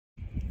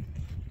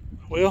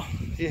Well,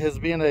 it has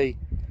been a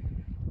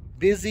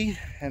busy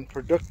and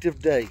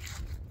productive day.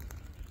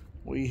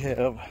 We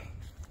have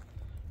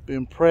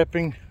been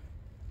prepping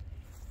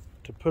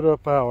to put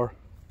up our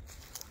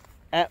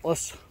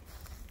Atlas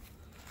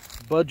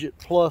Budget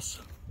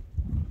Plus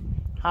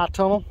high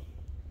tunnel.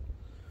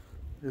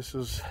 This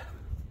has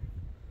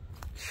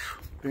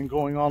been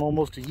going on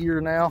almost a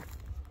year now.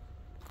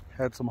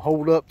 Had some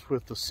holdups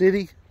with the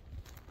city.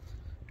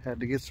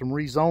 Had to get some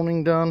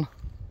rezoning done.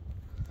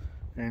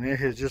 And it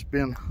has just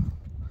been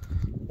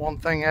one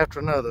thing after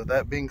another.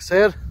 That being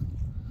said,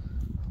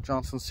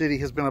 Johnson City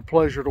has been a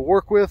pleasure to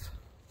work with.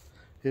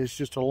 It's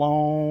just a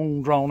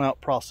long, drawn out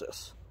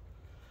process.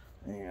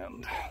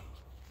 And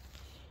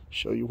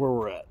show you where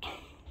we're at.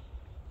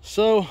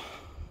 So,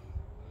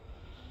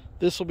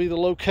 this will be the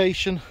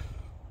location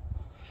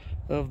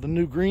of the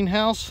new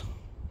greenhouse.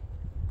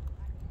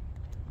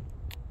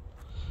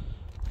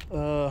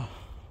 Trying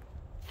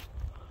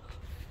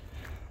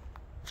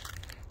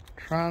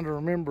to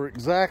remember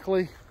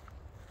exactly.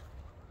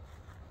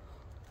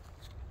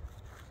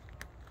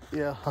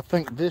 Yeah, I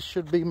think this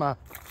should be my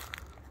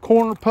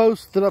corner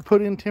post that I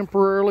put in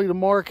temporarily to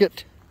mark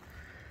it.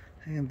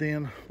 And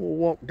then we'll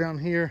walk down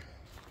here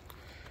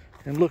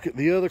and look at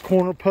the other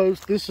corner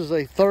post. This is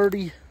a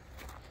 30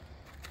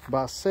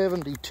 by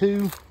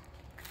 72.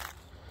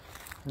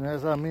 And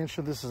as I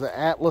mentioned, this is an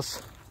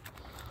Atlas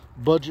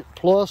Budget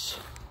Plus.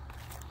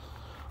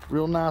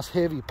 Real nice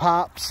heavy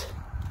pipes.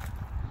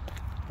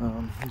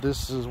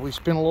 We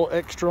spent a little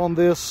extra on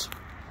this.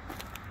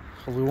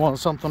 So we wanted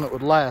something that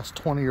would last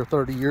 20 or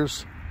 30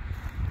 years.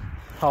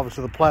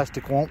 Obviously the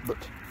plastic won't, but.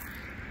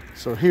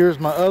 So here's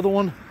my other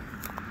one.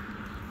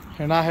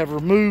 And I have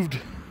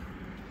removed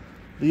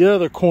the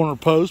other corner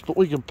post, but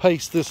we can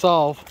paste this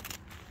off.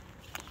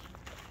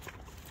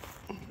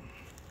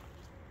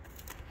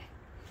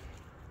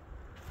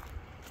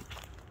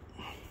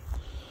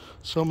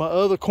 So my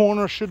other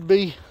corner should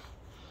be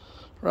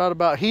right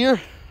about here.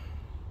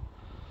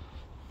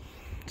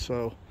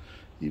 So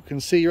you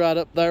can see right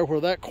up there where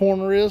that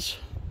corner is.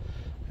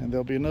 And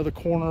there'll be another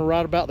corner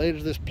right about the edge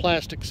of this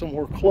plastic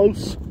somewhere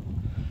close.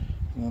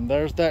 And then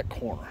there's that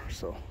corner.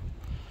 So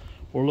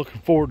we're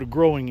looking forward to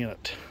growing in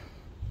it.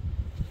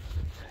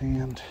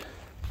 And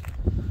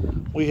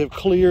we have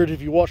cleared,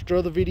 if you watched our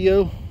other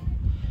video,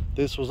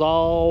 this was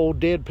all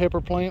dead pepper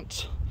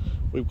plants.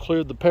 We've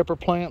cleared the pepper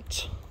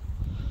plants.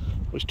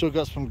 We still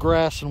got some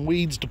grass and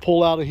weeds to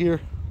pull out of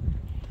here.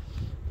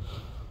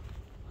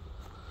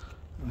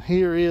 And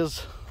here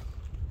is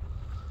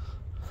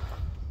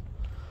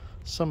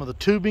some of the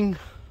tubing.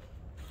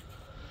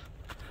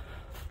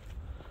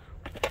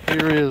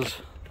 Here is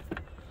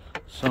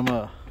some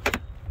of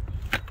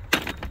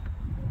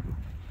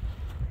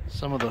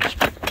the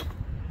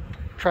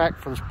track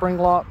for the spring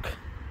lock.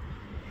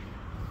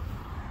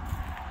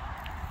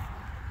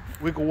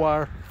 Wiggle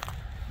wire.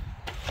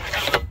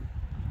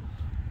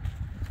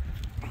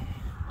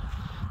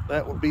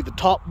 That would be the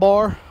top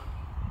bar.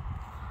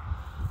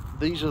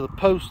 These are the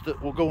posts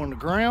that will go in the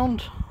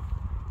ground.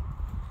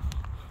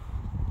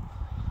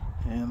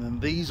 And then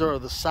these are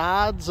the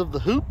sides of the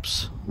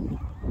hoops.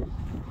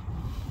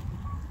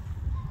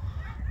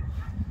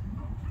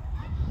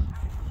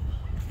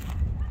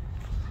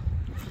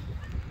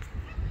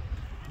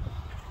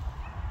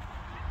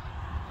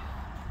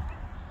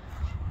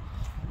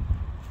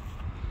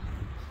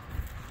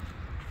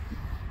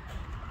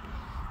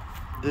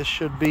 This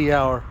should be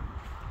our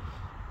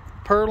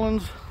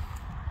purlins.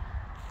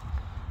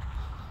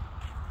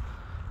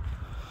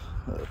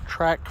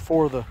 Track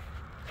for the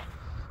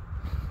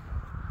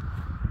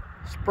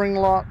spring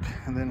lock,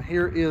 and then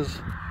here is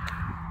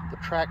the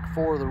track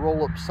for the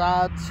roll-up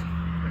sides.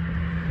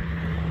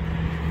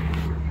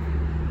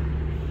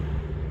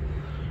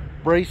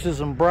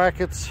 Braces and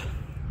brackets.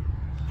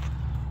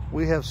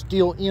 We have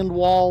steel end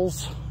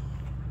walls.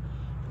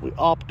 We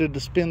opted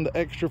to spend the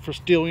extra for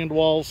steel end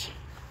walls.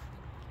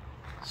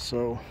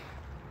 So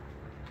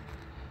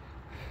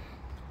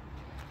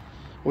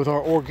with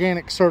our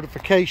organic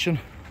certification,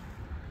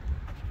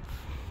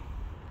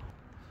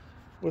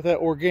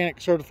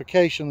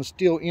 the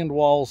steel end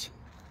walls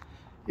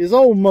is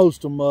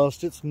almost a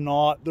must. It's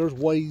not. There's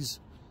ways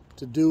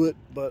to do it,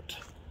 but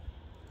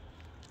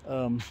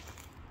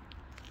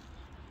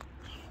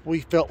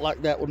we felt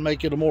like that would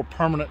make it a more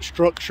permanent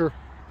structure,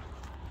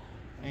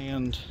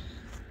 and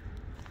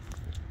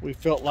we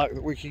felt like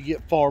that we could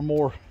get far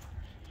more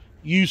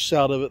use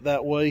out of it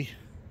that way,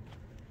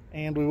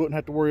 and we wouldn't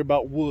have to worry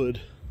about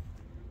wood.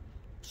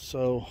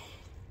 So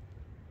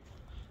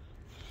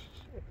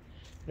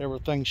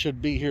everything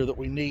should be here that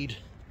we need.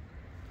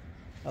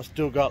 I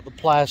still got the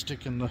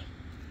plastic and the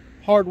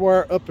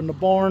hardware up in the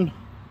barn,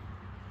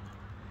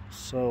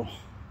 so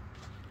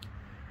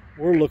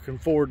we're looking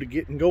forward to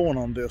getting going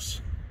on this.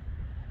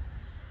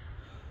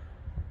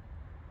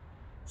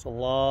 It's a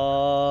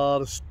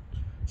lot of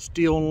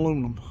steel and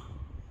aluminum.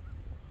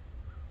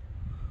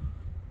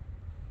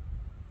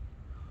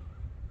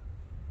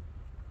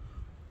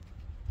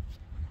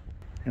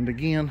 And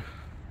again,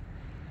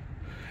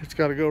 it's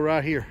got to go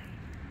right here.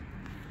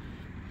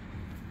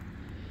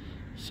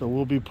 So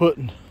we'll be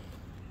putting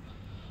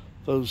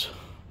those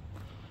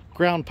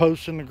ground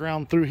posts in the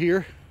ground through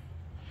here.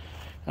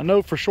 I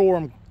know for sure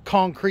I'm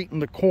concreting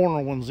the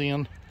corner ones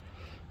in.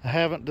 I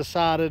haven't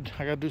decided.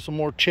 I gotta do some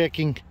more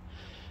checking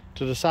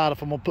to decide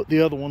if I'm gonna put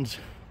the other ones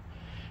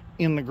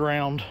in the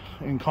ground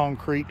in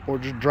concrete or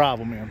just drive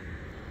them in.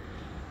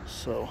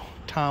 So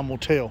time will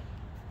tell.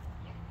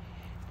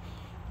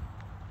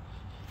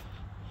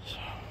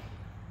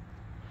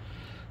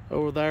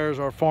 Over there is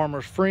our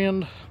farmer's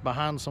friend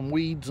behind some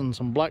weeds and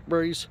some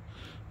blackberries.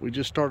 We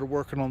just started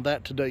working on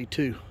that today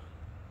too.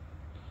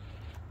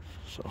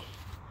 So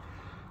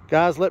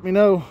guys, let me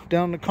know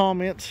down in the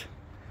comments.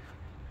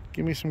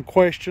 Give me some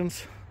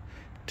questions.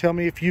 Tell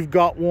me if you've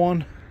got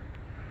one.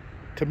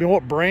 Tell me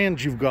what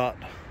brands you've got.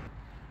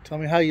 Tell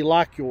me how you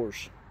like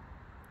yours.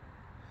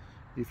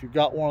 If you've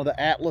got one of the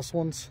Atlas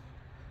ones,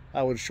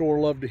 I would sure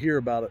love to hear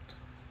about it.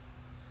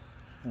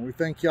 And we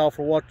thank y'all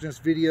for watching this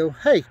video.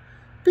 Hey,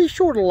 be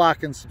sure to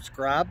like and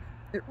subscribe.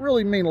 It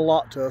really means a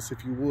lot to us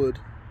if you would.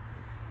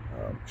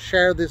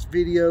 Share this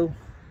video.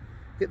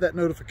 Hit that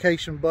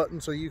notification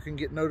button so you can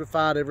get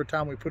notified every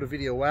time we put a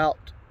video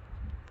out.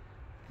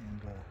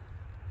 And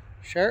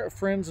share it with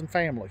friends and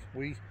family.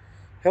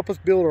 Help us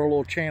build our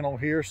little channel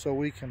here so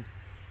we can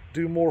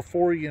do more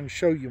for you and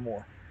show you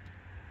more.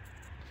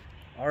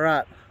 All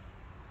right.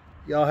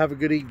 Y'all have a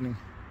good evening.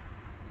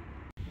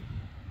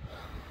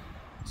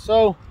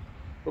 So,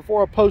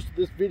 before I posted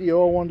this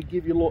video, I wanted to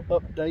give you a little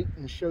update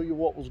and show you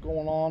what was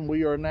going on.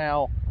 We are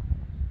now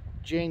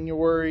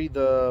January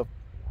the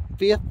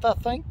 5th, I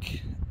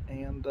think,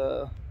 and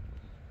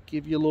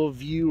give you a little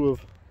view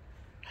of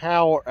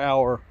how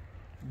our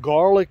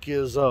garlic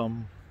is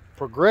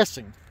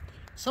progressing.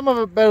 Some of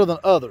it better than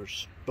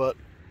others, but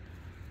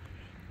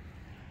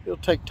it'll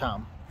take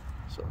time.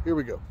 So here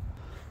we go.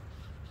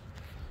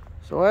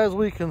 So as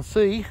we can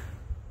see,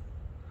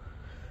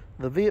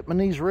 the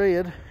Vietnamese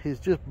red is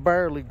just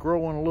barely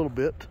growing a little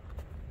bit.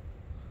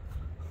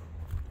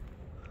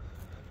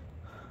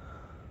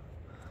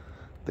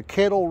 The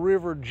Kettle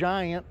River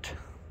Giant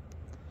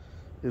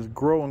is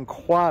growing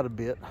quite a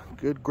bit.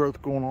 Good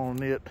growth going on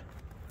in it.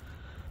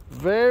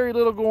 Very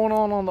little going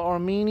on the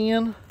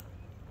Armenian.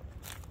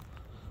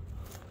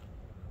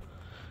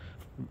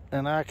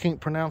 And I can't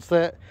pronounce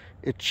that.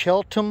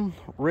 Cheltenham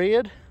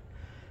Red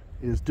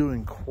is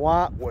doing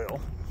quite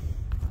well.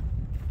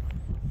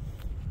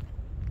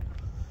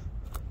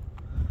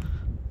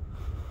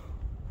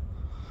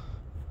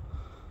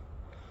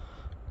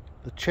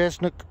 The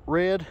Chestnut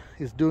Red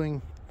is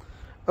doing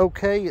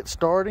okay. It's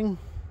starting.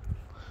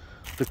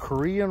 The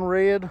Korean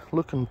Red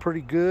looking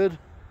pretty good.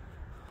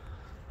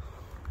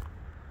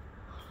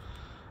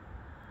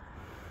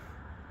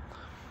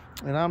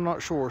 And I'm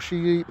not sure.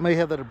 She may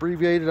have that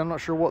abbreviated. I'm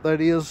not sure what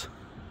that is.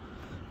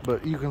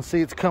 But you can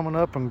see it's coming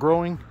up and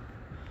growing.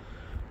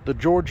 The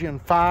Georgian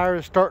Fire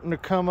is starting to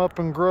come up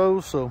and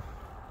grow. So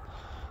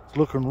it's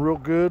looking real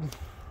good.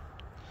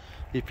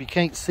 If you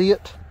can't see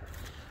it,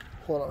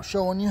 what I'm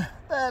showing you,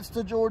 that's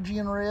the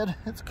Georgian Red.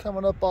 It's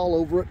coming up all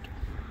over it.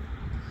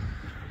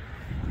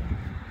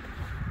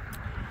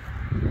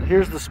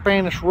 Here's the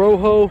Spanish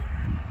Rojo.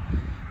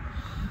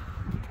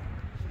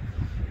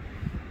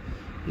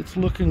 It's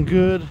looking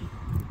good.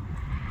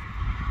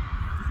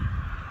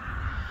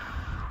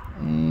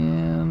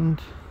 And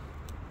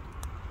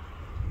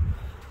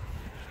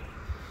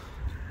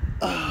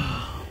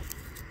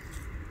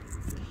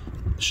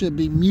should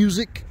be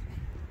Music.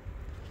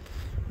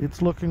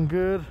 It's looking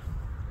good.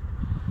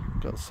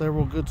 Got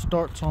several good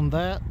starts on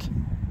that.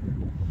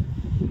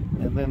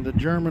 And then the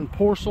German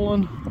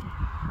Porcelain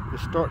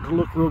is starting to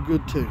look real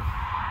good too.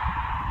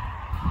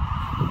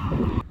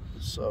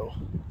 So,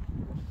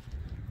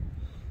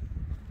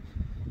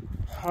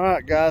 all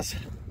right guys,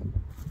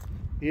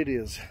 it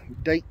is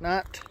date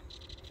night.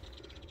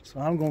 So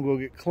I'm gonna go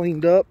get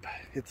cleaned up.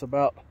 It's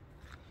about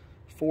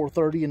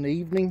 4:30 in the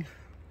evening.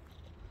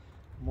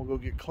 I'm gonna go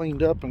get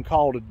cleaned up and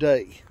call it a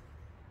day.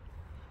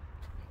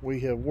 We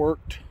have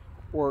worked,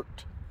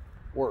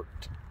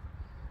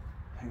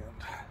 and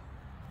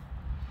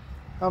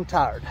I'm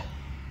tired.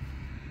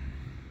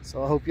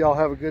 So I hope y'all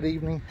have a good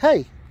evening.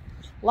 Hey,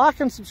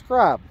 like and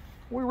subscribe.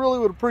 We really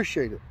would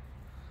appreciate it.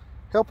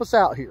 Help us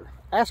out here.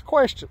 Ask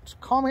questions.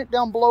 Comment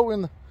down below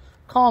in the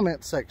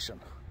comment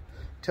section.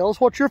 Tell us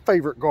what your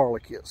favorite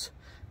garlic is.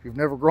 If you've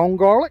never grown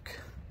garlic,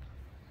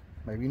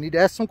 maybe you need to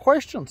ask some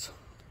questions.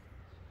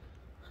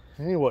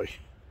 Anyway,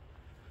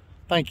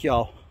 thank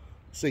y'all.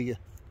 See ya.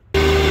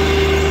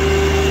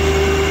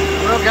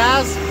 Well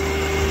guys,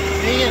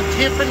 me and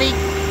Tiffany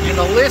and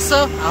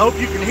Alyssa, I hope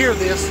you can hear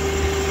this,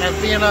 have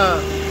been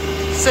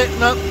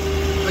setting up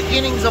the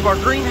beginnings of our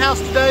greenhouse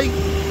today.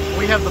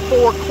 We have the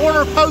 4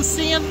 corner posts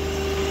in,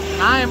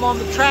 and I am on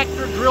the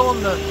tractor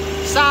drilling the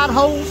side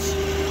holes.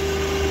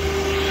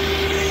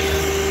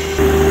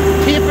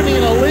 Tiffany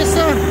and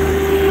Alyssa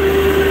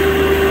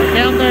are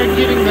down there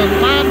getting the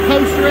line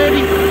posts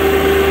ready.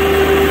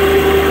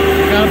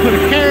 Got to put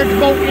a carriage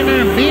bolt in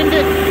there and bend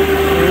it.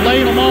 We're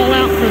laying them all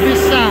out for this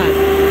side.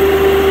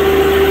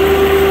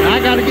 I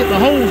got to get the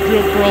holes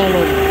drilled for all of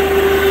them.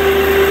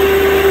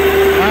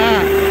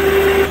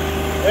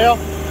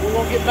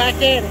 get back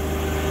at it.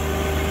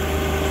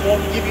 Just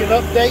wanted to give you an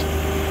update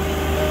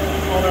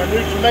on our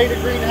new tomato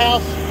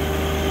greenhouse.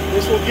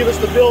 This will give us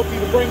the ability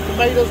to bring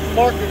tomatoes to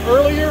market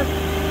earlier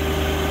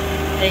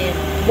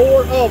and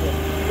more of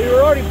them. We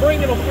were already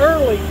bringing them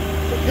early,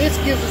 but this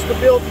gives us the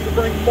ability to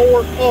bring more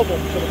of them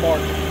to the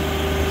market.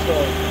 So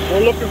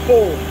we're looking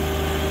forward.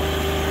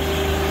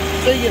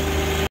 See ya.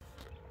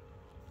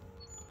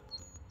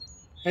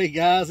 Hey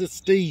guys, it's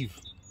Steve.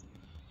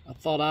 I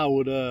thought I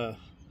would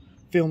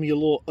film you a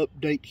little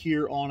update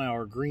here on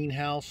our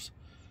greenhouse.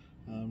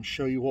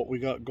 Show you what we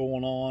got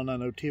going on. I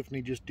know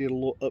Tiffany just did a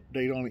little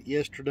update on it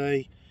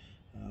yesterday.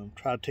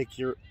 Try to take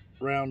you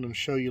around and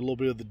show you a little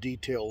bit of the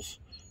details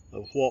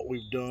of what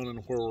we've done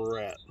and where we're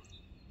at.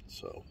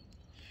 So,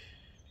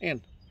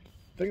 and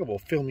I think I will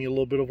film you a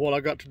little bit of what I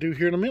got to do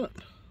here in a minute.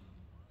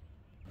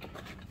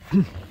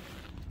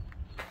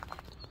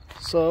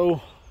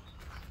 So,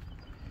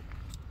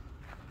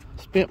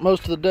 spent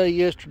most of the day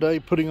yesterday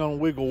putting on a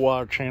wiggle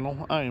wire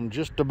channel. I am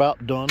just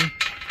about done.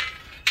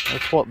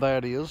 That's what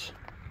that is.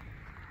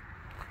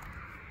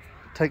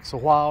 It takes a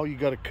while, you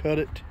got to cut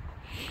it.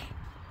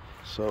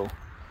 So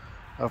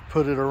I've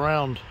put it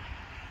around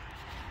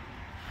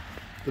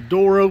the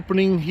door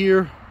opening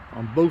here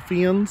on both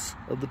ends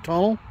of the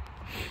tunnel,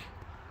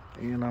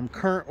 and I'm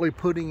currently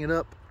putting it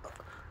up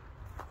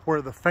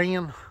where the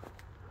fan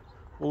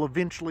will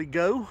eventually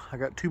go. I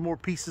got 2 more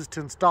pieces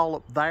to install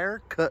up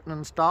there, cut and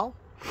install.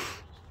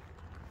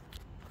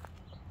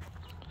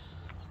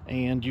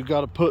 And you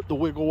got to put the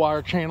wiggle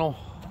wire channel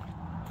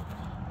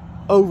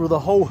over the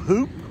whole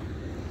hoop,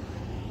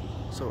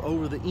 so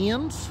over the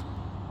ends.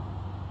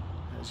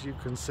 As you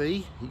can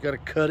see, you got to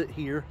cut it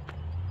here.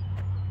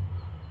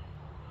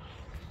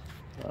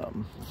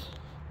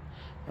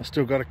 I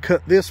still got to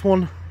cut this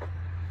one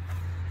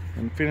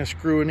and finish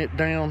screwing it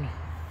down.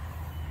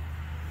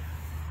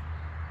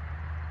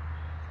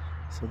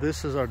 So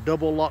this is our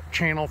double lock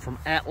channel from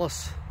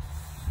Atlas.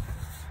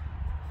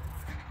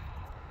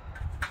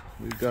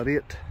 We've got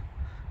it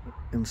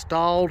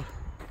installed.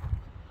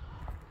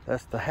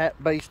 That's the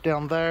hat base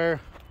down there.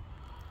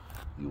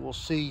 You will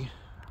see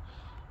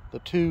the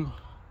 2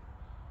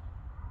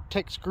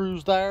 Tech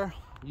screws there.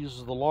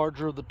 Uses the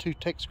larger of the 2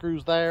 Tech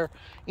screws there.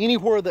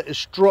 Anywhere that is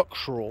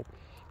structural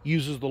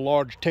uses the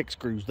large Tech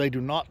screws. They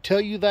do not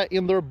tell you that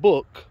in their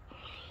book,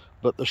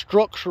 but the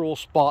structural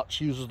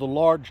spots uses the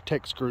large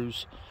Tech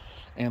screws,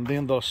 and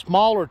then the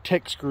smaller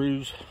Tech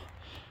screws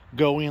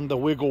go in the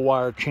wiggle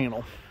wire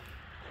channel.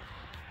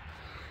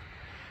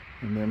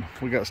 And then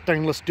we got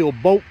stainless steel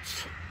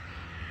bolts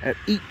at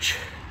each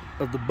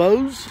of the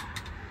bows.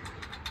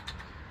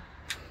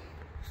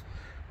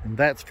 And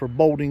that's for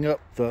bolting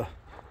up the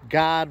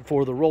guide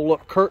for the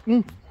roll-up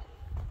curtain.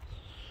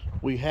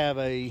 We have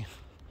a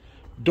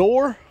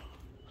door,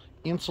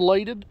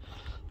 insulated,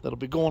 that'll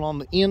be going on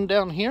the end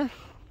down here.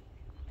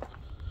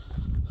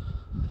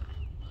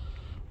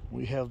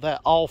 We have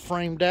that all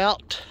framed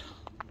out.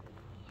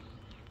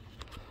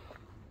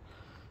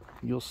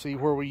 You'll see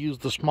where we use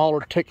the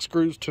smaller Tech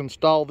screws to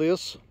install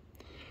this.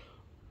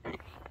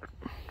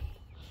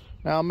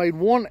 Now I made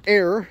one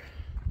error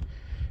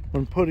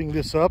when putting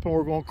this up, and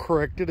we're going to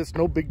correct it. It's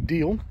no big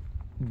deal,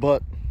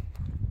 but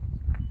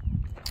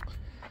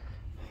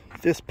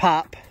this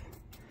pipe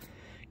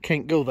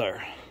can't go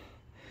there.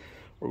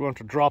 We're going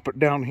to drop it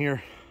down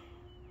here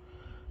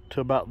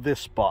to about this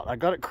spot. I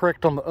got it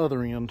correct on the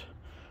other end,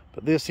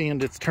 but this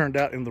end it's turned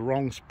out in the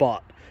wrong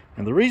spot.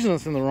 And the reason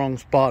it's in the wrong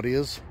spot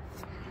is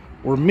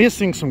we're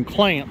missing some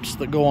clamps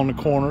that go on the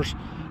corners,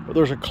 but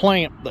there's a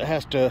clamp that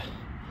has to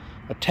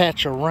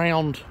attach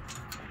around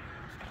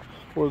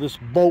where this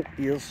bolt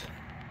is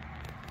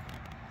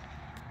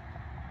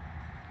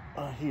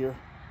here,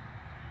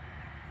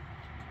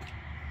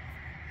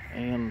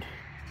 and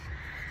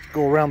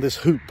go around this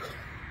hoop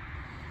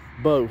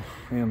bow,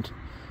 and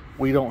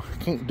we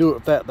can't do it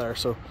with that there,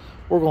 so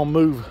we're going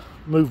to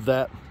move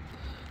that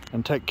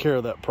and take care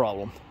of that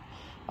problem.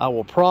 I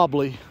will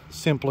probably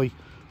simply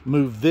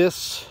move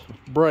this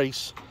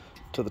brace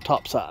to the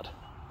top side.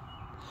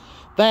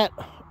 That,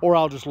 or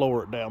I'll just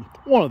lower it down.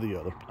 One or the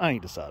other. I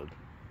ain't decided.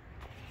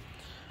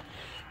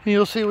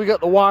 You'll see we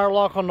got the wire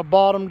lock on the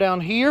bottom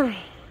down here.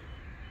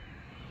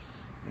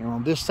 And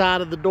on this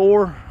side of the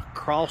door,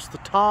 across the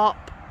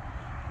top,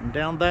 and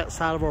down that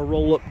side of our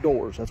roll-up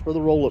doors. That's where the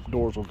roll-up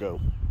doors will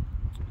go.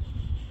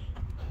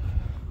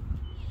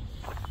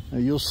 Now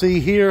you'll see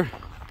here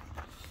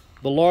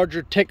the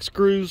larger Tech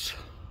screws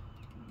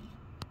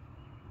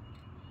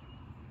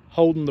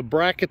holding the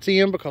brackets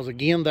in, because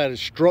again, that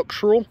is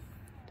structural.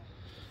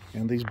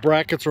 And these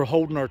brackets are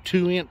holding our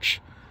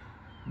 2-inch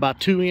by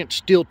 2-inch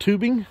steel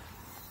tubing.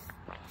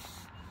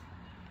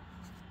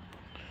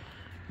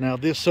 Now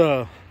this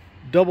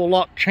double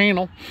lock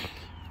channel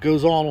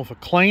goes on with a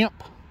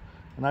clamp,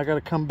 and I got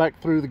to come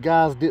back through. The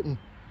guys didn't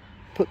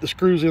put the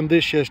screws in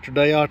this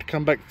yesterday. I have to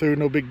come back through,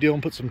 no big deal,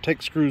 and put some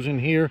Tech screws in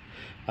here.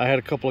 I had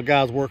a couple of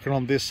guys working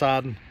on this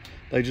side and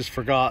they just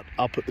forgot.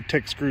 I'll put the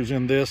Tech screws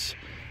in this,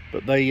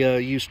 but they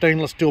use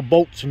stainless steel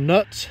bolts and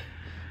nuts,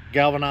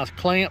 galvanized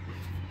clamp,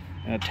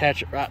 and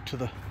attach it right to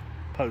the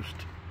post.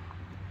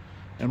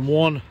 And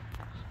one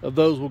of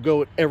those will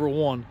go at every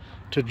one.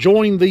 To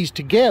join these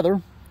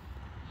together,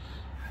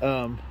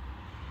 they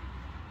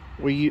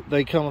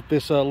come with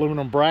this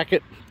aluminum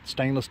bracket,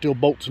 stainless steel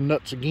bolts and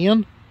nuts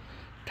again.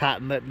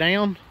 Tighten that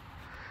down,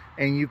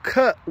 and you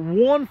cut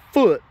 1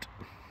 foot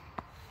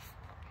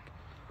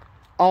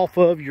off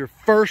of your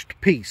first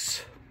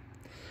piece.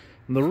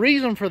 And the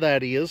reason for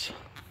that is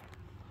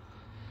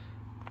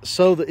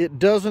so that it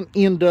doesn't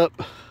end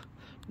up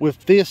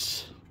with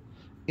this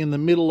in the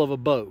middle of a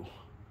bow.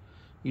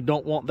 You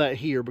don't want that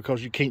here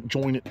because you can't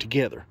join it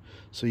together.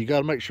 So you got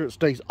to make sure it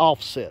stays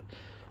offset,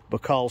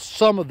 because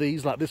some of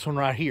these, like this one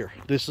right here,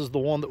 this is the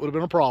one that would have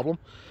been a problem.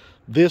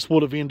 This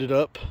would have ended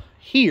up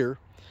here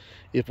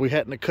if we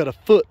hadn't cut a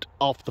foot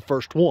off the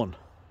first one.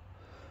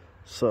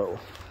 So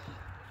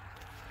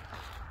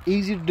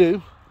easy to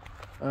do.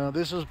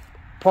 This is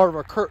part of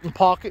our curtain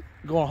pocket.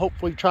 Going to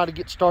hopefully try to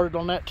get started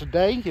on that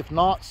today, if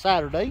not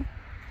Saturday.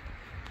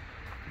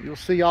 You'll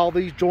see all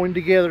these joined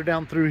together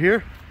down through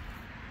here.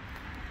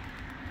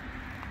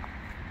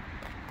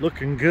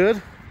 Looking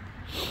good.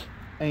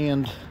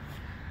 And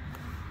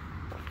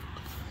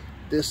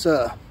this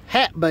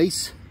hat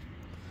base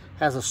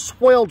has a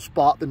swelled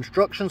spot. The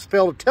instructions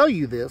fail to tell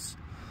you this,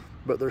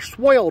 but they're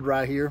swelled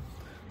right here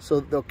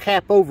so that they'll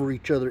cap over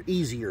each other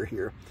easier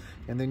here.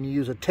 And then you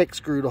use a Tek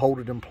screw to hold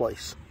it in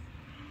place.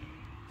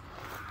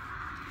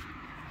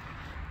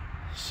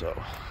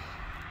 So,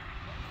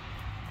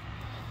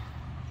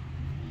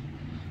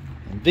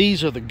 and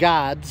these are the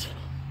guides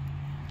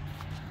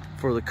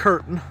for the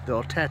curtain. They'll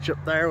attach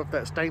up there with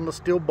that stainless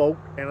steel bolt,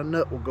 and a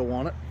nut will go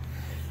on it.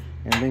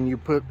 And then you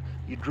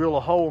drill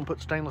a hole and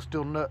put stainless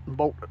steel nut and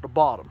bolt at the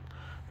bottom.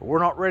 But we're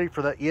not ready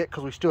for that yet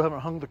because we still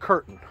haven't hung the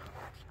curtain.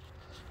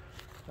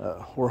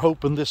 We're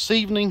hoping this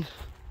evening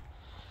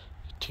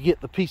to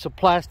get the piece of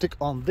plastic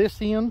on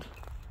this end.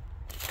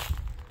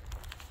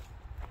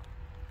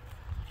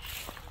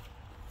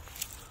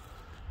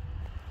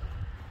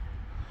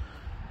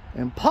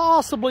 And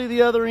possibly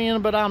the other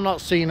end, but I'm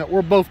not seeing it.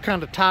 We're both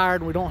kind of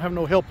tired and we don't have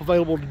no help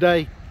available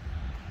today.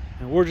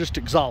 And we're just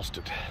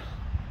exhausted.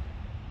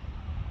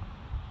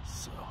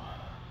 So,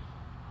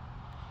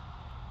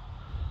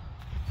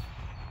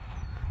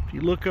 if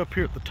you look up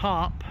here at the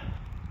top,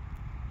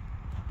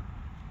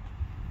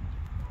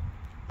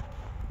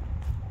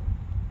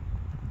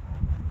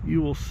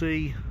 you will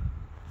see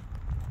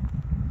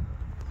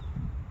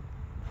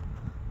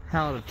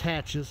how it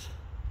attaches.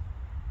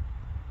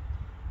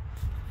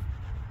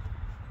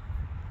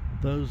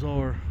 Those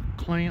are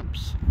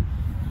clamps,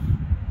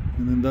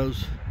 and then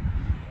those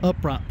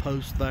upright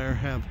posts there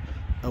have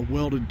a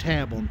welded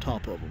tab on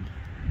top of them.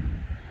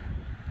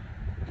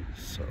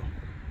 So,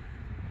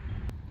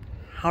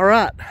 all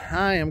right,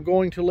 I am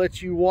going to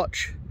let you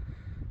watch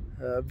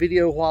a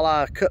video while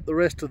I cut the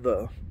rest of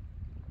the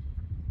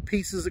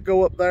pieces that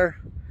go up there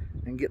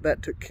and get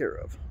that took care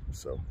of.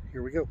 So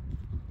here we go.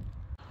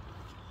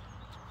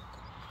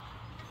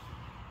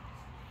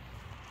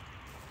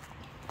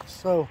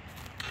 So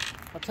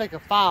I take a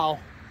file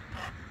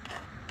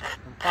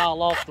and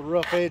file off the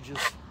rough edges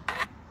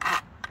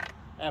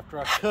after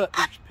I cut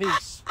each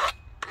piece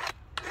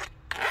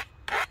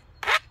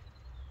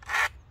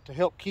to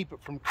help keep it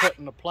from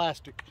cutting the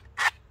plastic.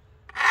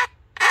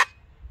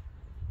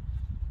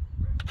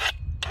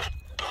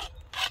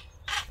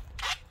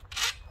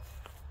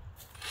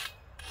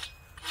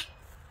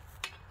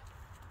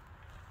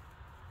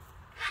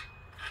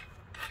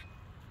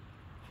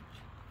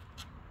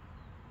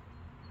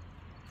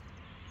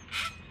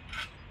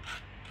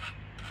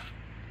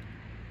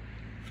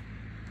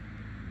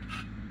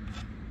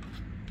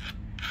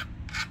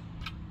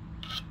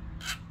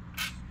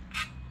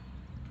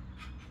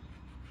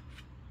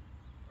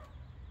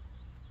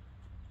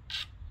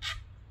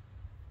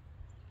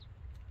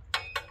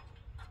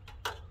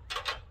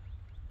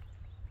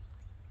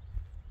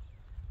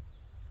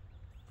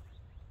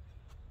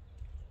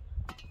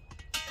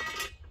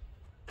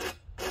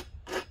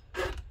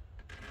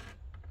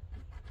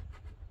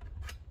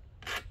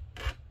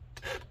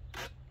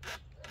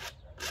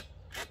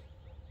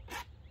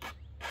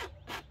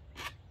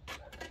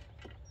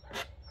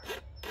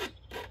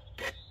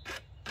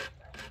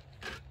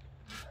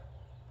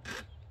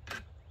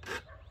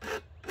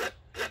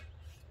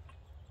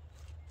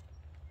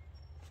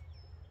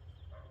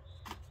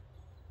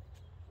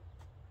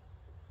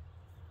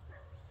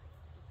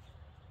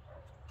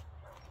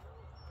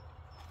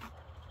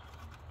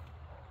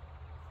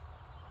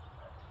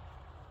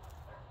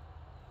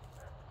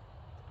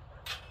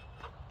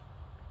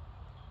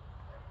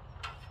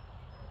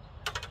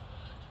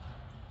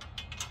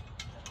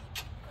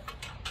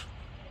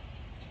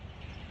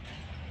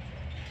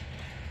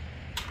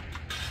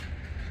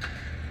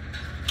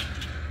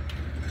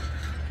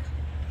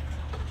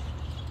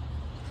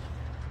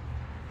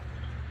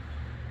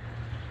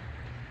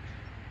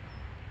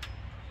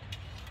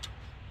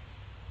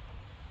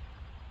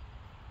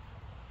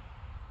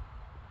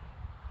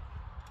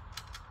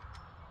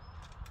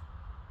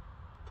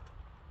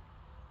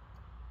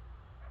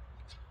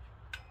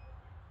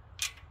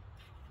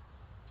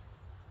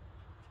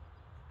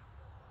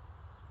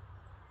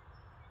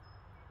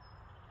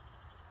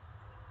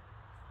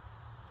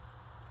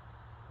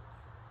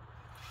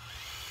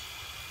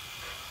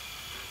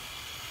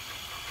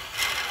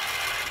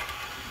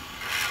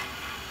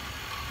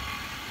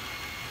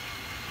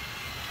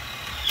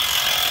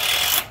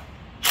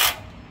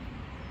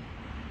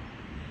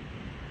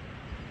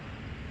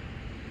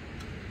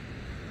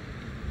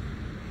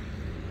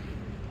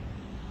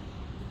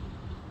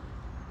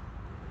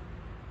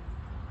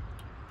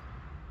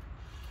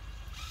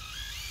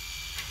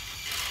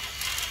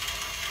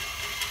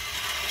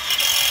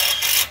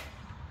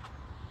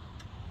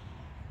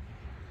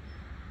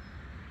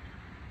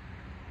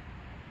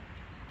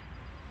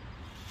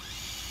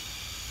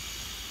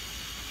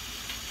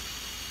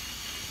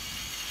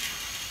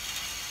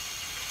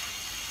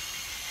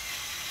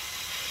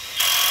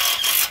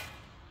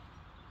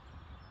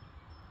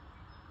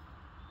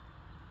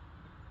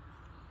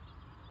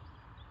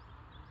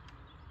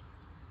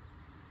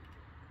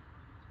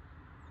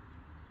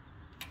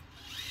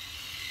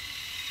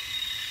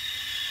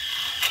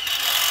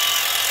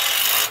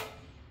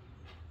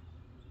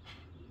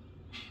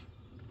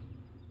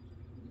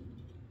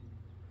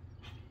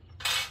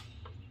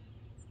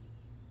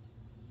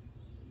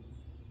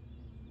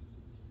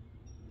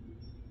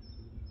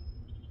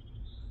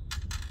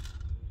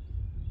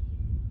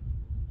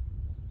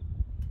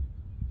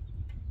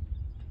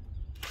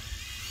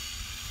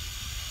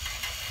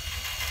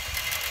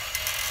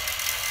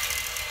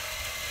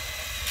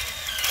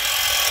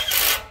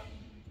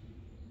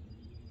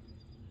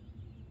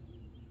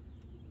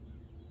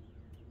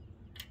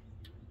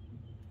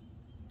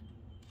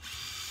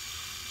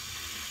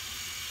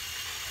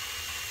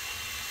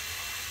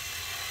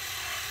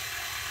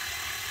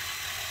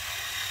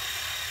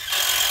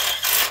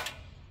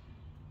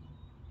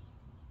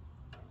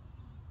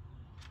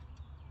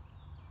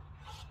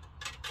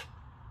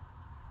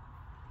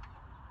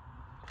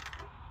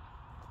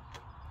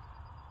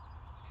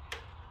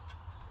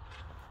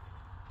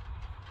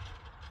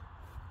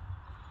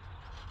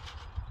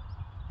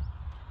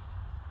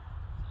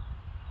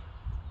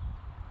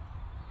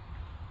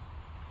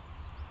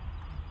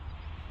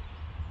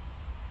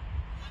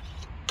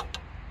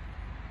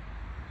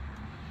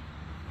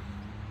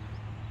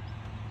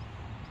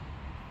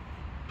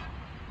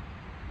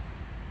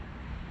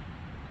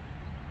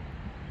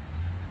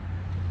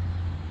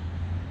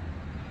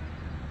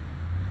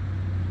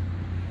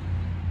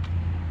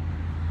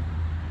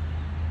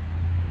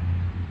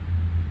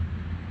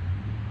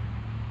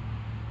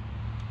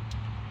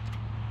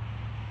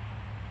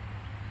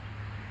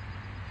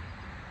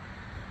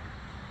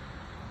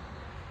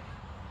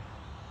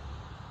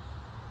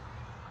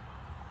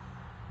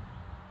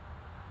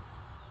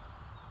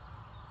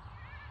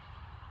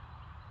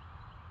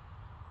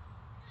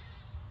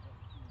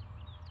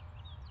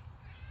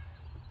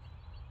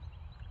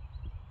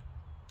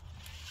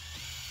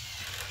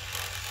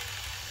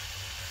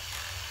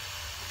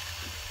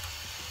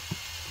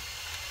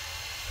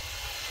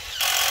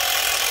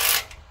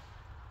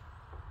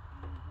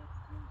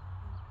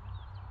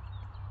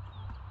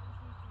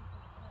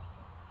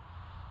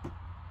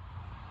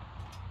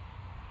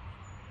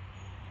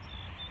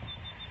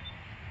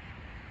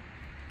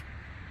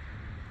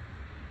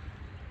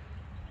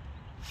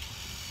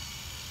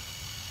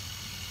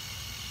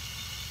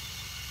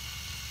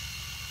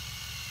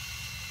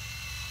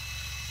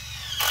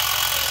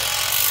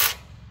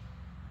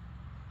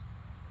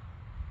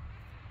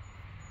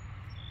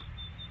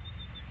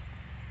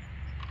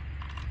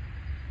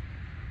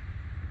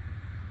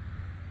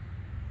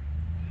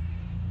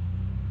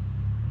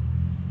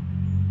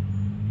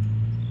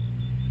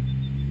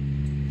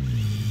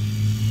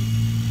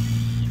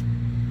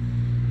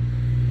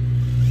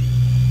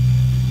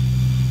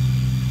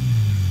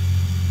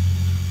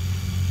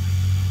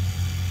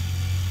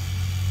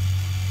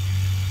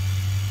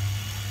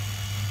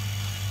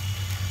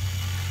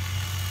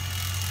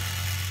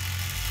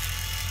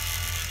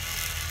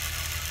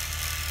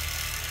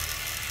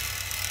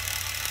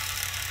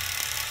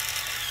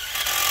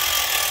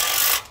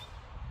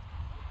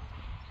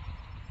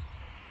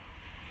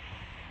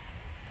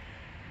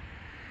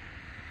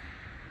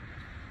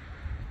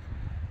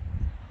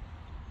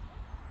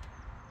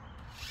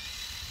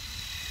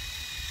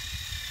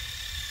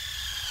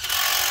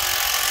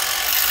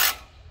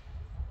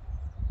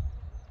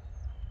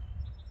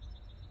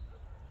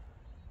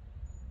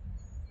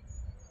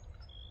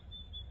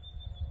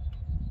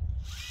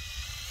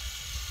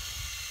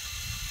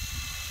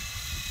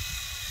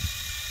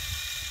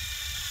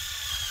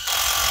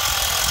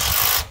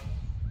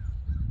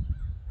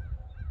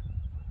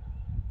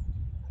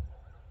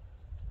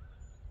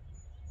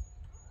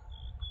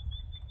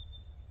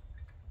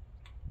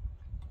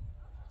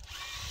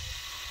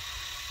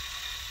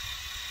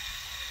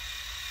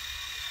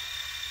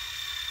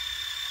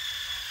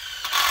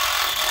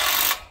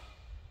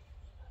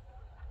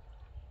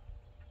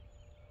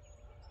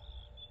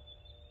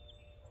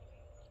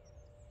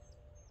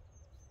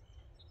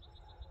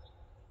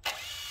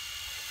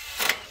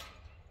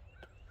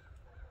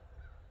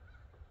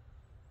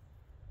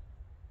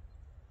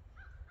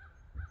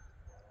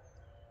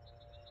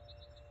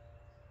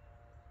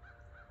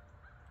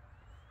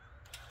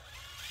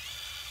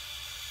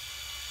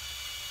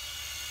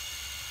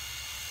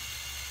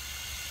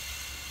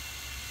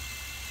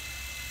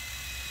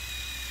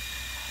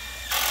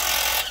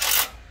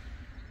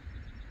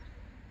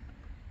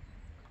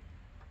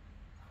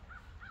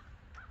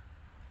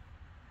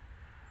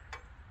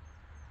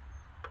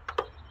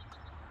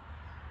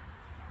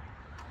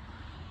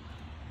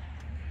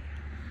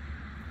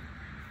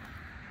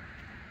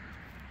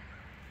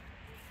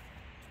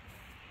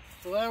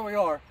 So there we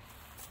are.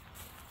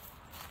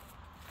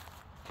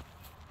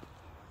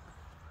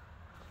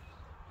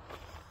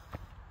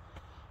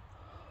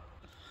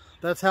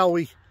 That's how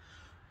we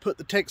put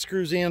the Tek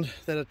screws in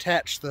that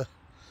attach the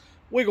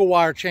wiggle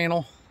wire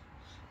channel,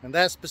 and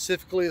that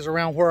specifically is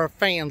around where our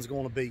fan's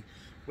going to be.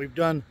 We've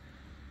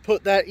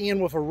put that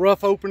in with a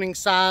rough opening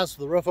size.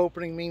 The rough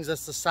opening means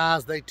that's the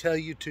size they tell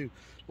you to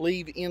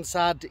leave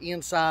inside to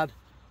inside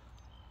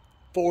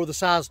for the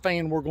size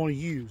fan we're going to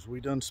use.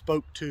 We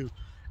spoke to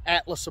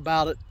Atlas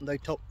about it, and they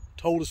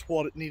told us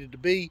what it needed to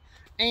be,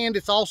 and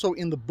it's also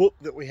in the book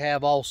that we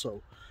have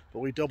also,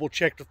 but we double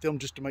checked with them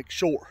just to make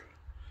sure.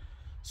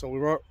 So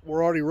we're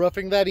already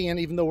roughing that in.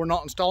 Even though we're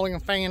not installing a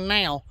fan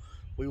now,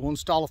 we will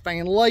install a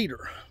fan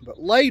later. But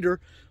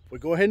later, if we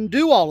go ahead and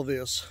do all of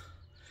this,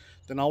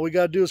 then all we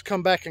got to do is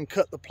come back and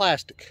cut the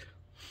plastic.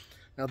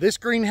 Now this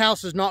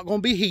greenhouse is not going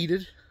to be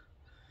heated.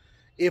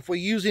 If we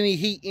use any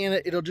heat in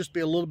it, it'll just be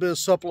a little bit of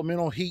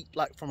supplemental heat,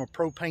 like from a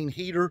propane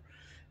heater.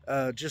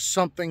 Just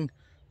something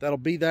that'll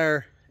be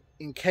there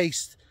in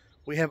case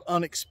we have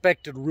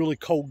unexpected really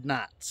cold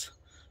nights.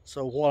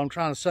 So what I'm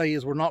trying to say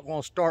is we're not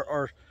going to start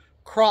our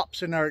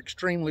crops in there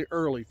extremely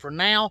early. For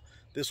now,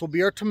 this will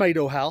be our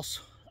tomato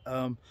house,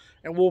 and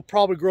we'll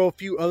probably grow a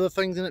few other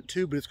things in it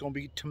too, but it's going to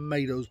be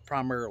tomatoes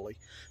primarily.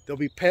 There'll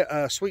be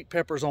sweet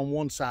peppers on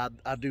one side.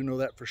 I do know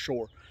that for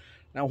sure.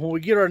 Now when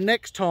we get our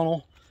next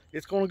tunnel,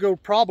 it's going to go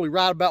probably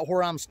right about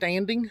where I'm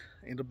standing.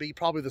 It'll be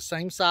probably the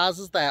same size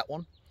as that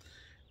one.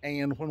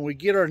 And when we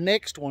get our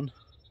next one,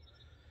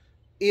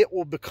 it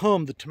will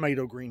become the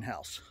tomato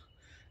greenhouse.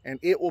 And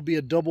it will be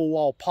a double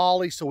wall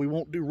poly, so we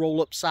won't do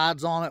roll up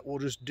sides on it. We'll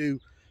just do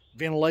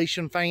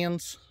ventilation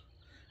fans,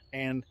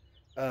 and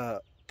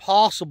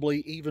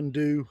possibly even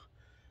do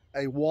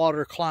a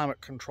water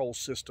climate control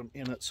system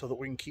in it so that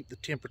we can keep the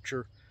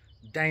temperature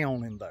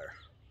down in there.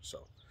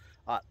 So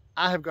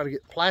I have got to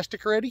get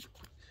plastic ready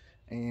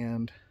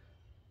and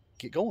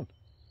get going.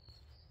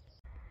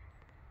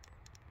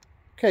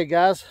 Okay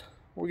guys,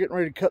 we're getting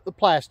ready to cut the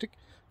plastic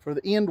for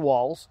the end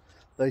walls.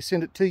 They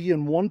send it to you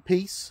in one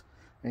piece,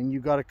 and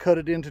you got to cut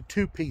it into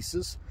two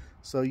pieces.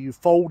 So you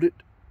fold it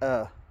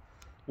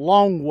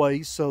long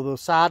ways, so the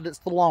side that's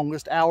the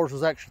longest, ours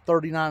was actually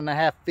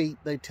 39.5 feet.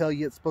 They tell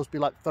you it's supposed to be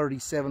like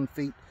 37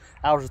 feet.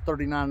 Ours is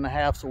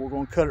 39.5, so we're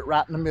going to cut it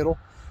right in the middle.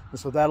 And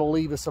so that'll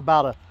leave us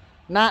about a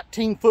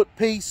 19-foot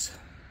piece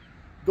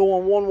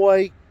going one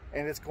way,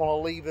 and it's going to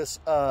leave us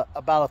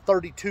about a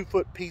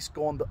 32-foot piece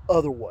going the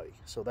other way.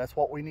 So that's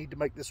what we need to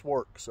make this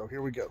work. So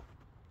here we go.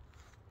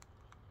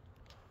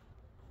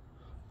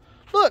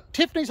 Look,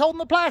 Tiffany's holding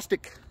the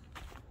plastic.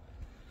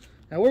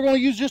 Now we're going to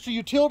use just a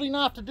utility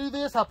knife to do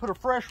this. I put a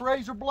fresh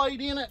razor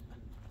blade in it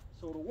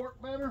so it'll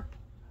work better.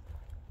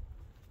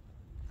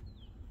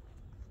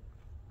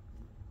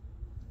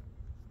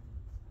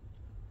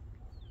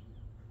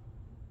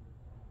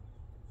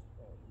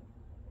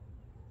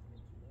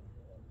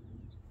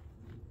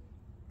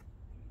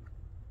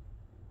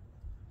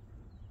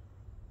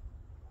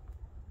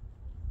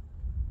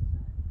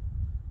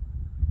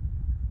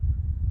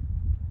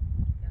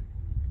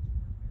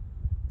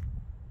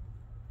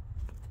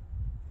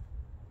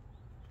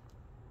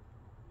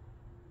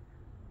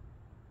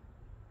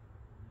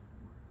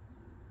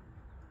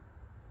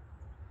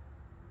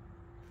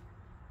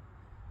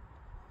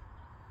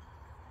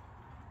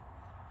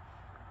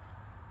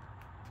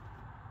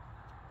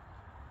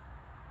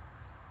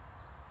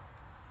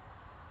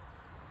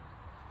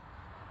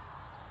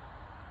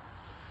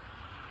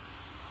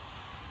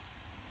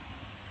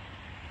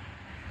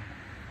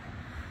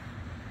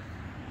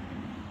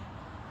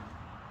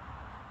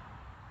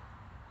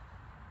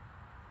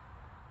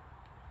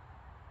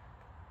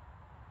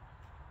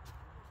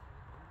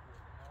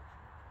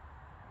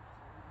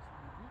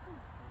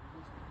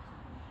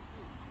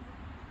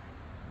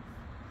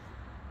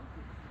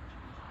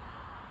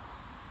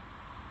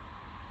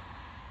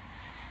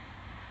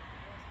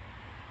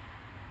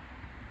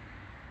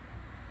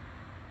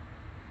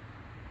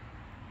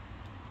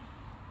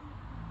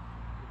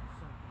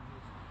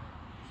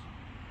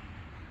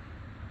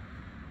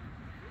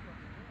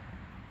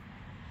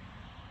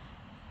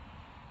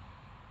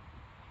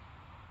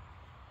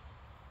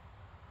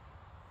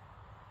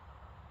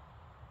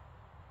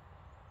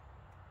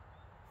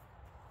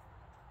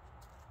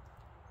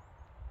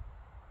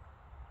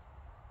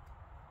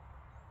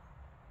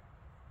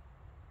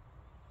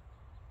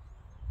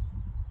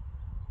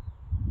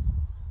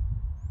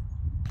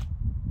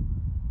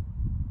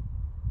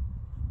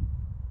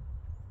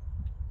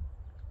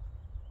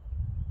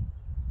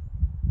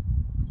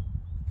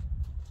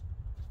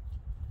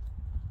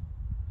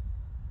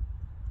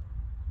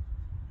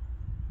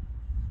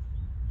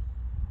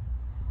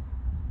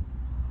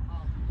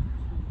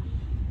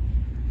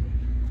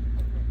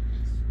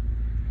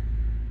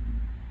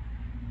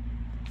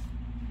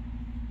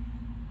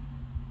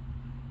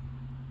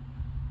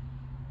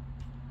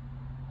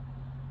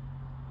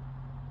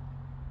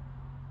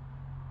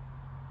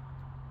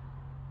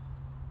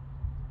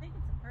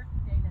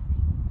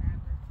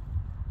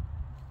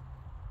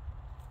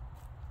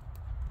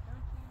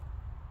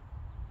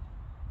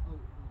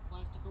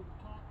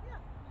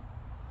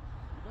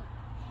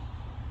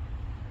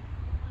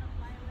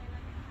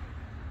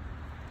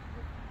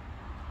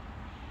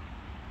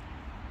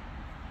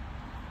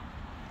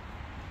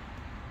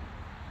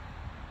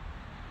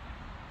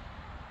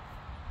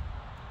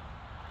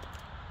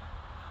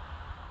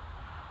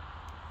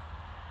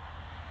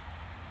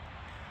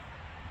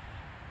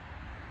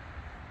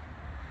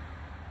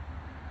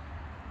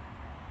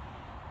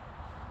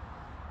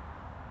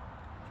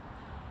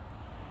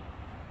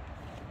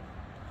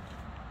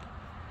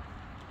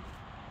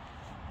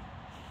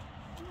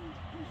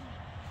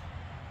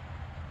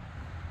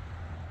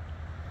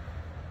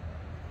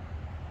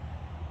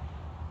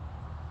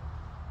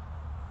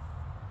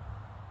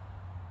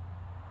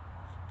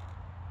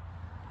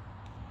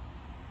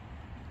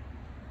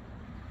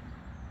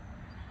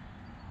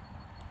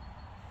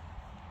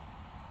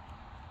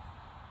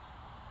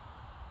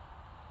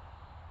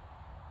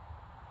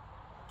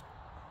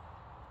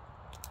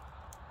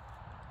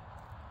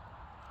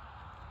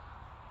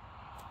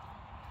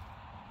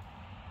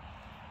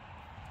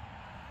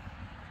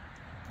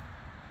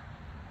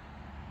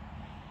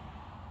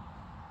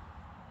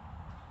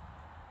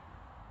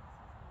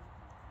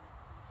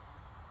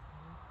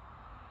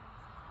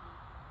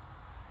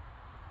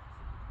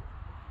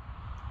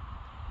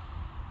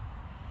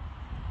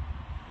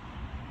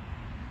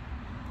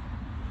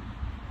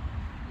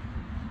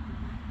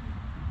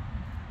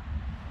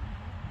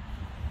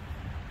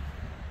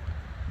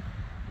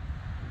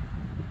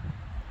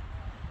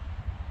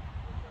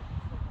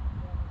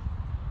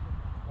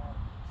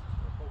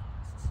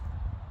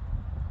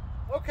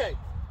 Okay,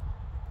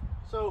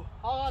 so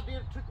all I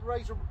did, took the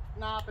razor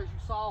knife, as you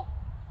saw,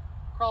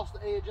 across the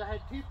edge. I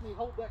had Tiffany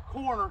hold that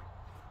corner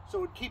so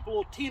it would keep a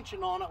little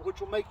tension on it, which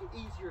will make it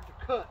easier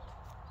to cut.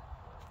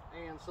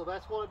 And so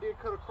that's what I did,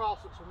 cut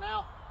across it. So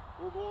now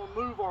we're going to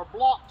move our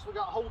blocks we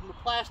got holding the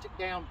plastic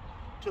down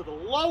to the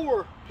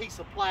lower piece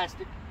of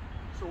plastic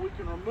so we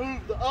can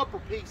remove the upper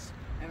piece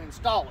and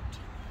install it.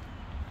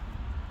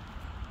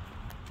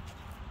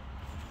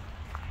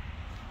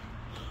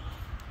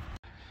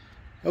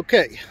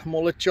 Okay, I'm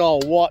gonna let y'all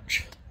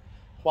watch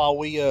while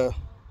we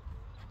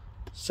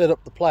set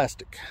up the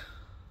plastic.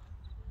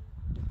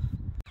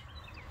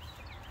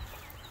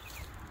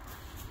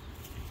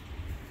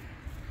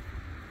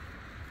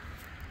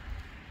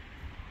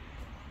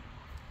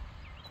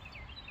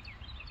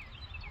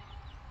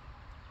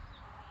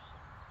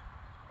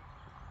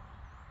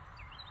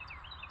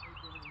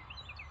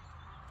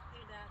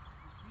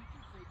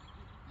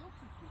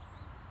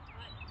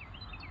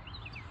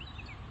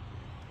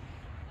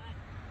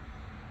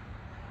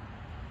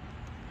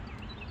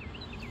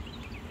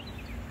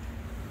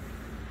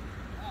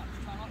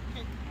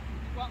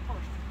 Go out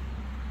first.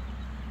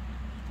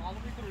 Follow me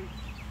through.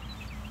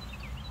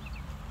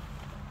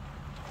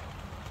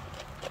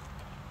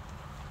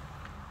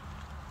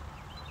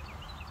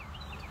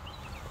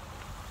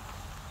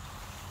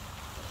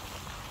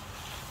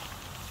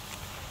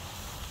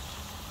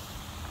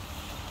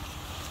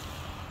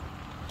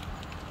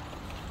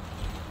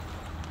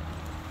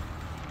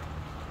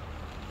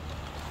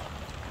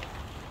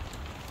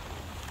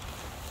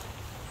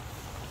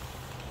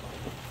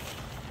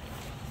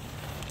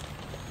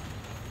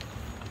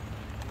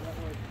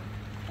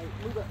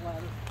 Move that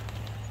ladder.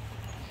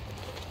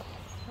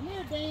 Come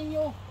here,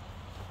 Daniel.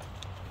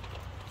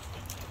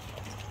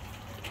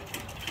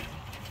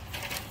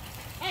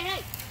 Hey,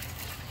 hey!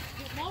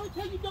 Did Mommy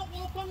tell you don't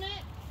walk on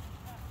that?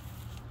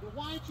 Then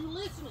why aren't you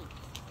listening?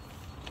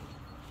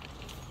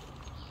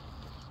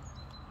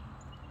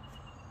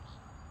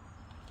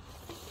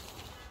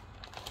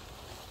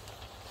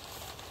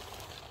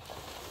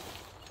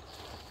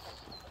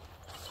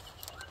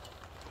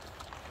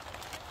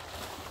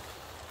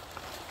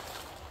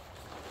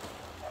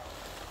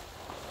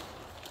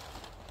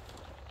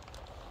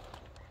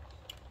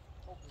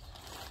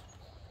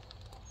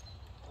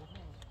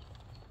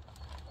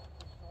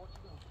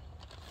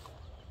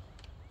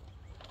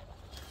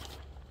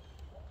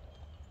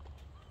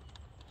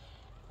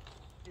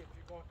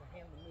 You're going to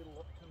hand the middle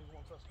up to me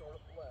once I start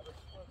up the ladder.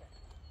 Okay.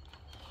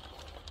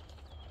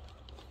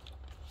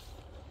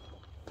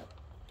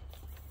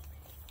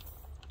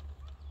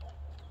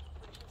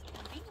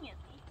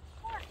 Conveniently.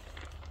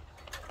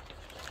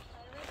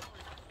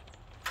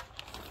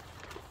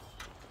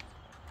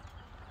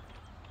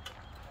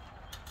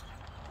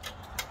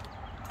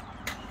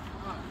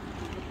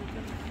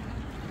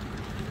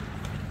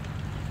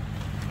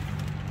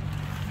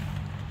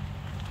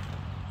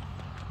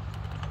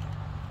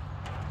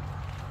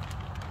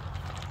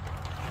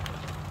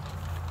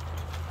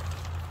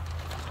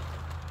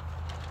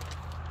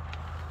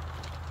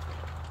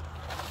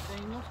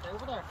 Daniel, stay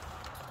over there.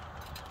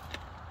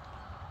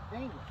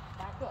 Daniel,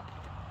 back up.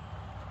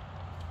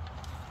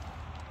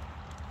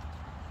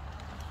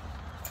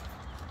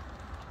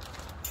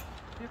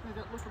 Tiffany,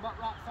 that look about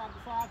right side to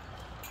side.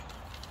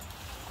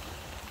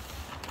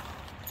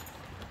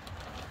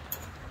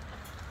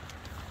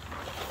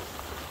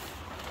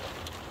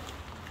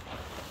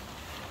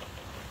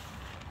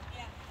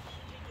 Yeah,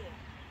 should be good.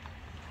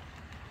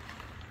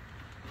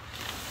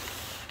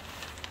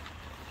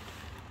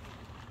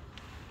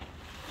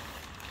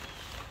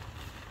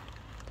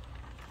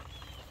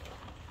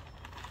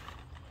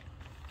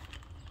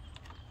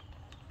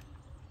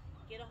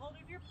 Get a hold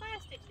of your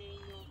plastic,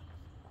 Daniel.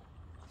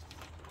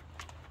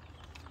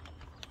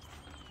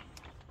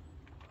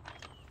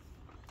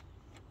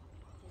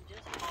 And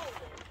just hold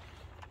it.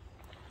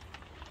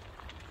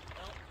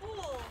 Don't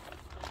pull,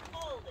 just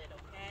hold it,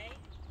 okay?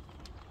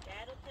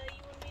 Dad'll tell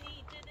you when we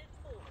need to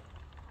pull it.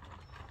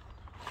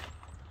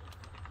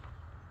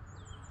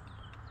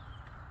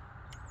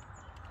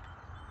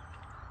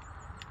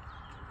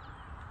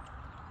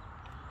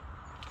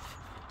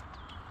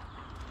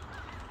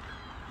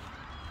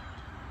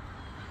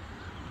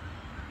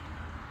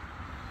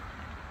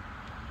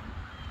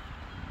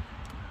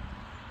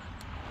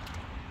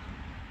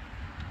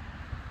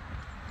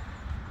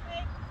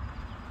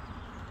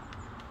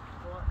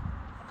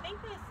 I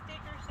think the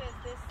sticker says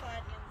this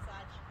side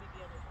inside should be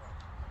the other way.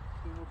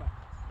 Then we're back.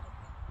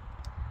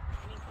 I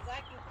mean, because I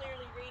can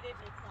clearly read it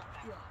and it's not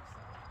backwards.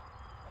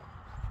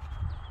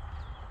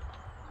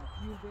 Now,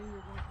 you and Daniel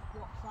are going to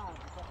swap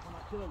sides. That's when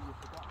I tell you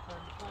to stop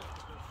turning the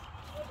plastic up.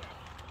 Okay.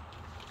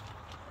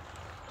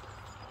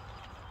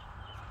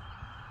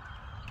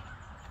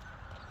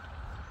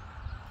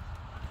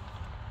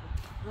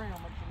 The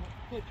ground makes them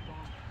pitch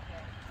on.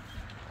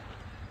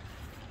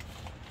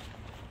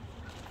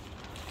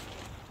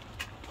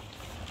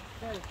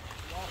 Okay,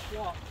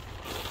 swap.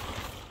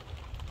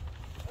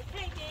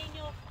 Okay,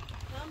 Daniel,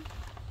 come.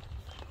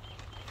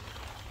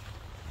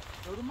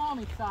 Go to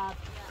Mommy's side.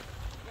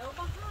 Yeah. Go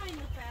behind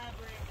the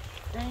fabric.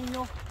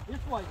 Daniel,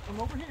 this way. Come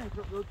over here and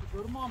go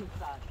to mommy's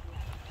side.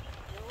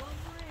 Go around.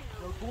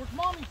 Go towards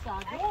mommy's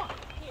side. Go on.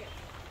 Here.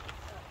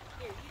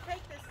 Here, you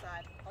take this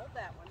side. Hold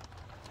that one.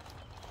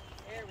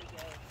 There we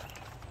go.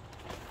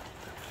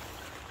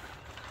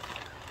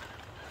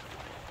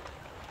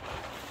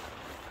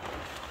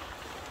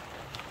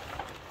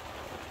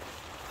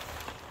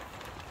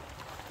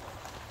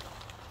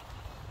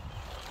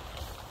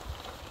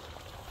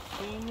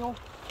 Daniel,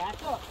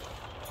 back up.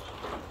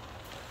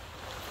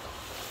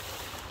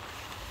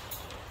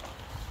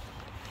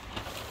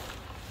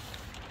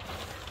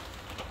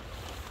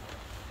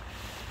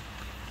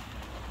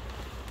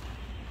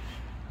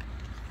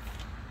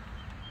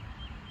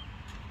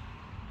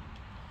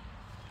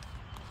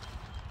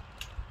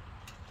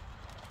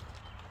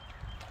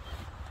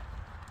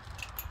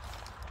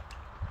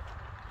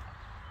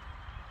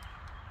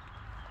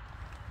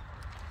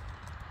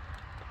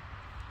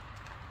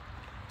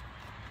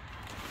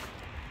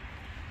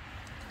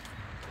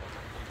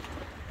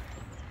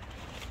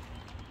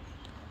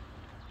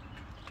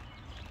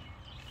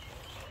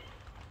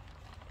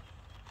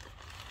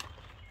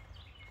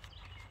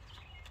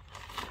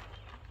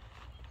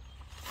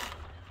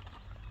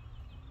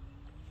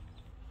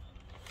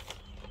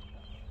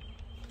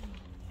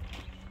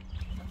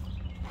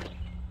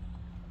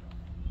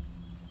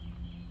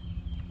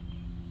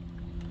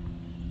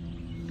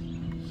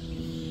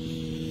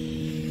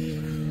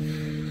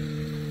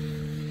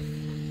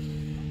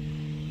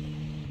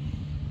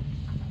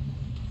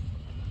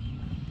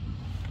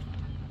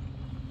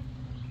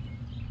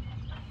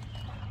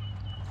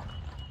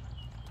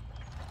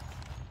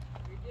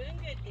 You're doing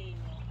good,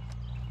 Daniel.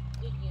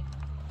 Did you?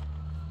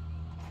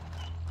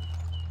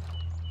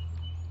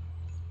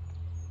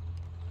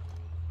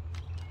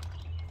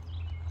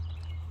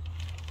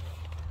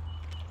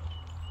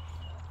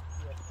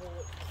 Yeah, pull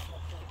it.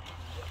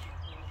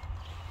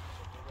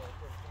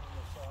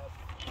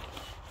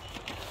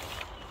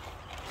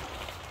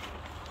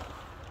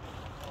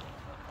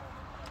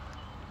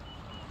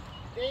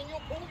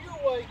 Daniel, pull your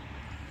way.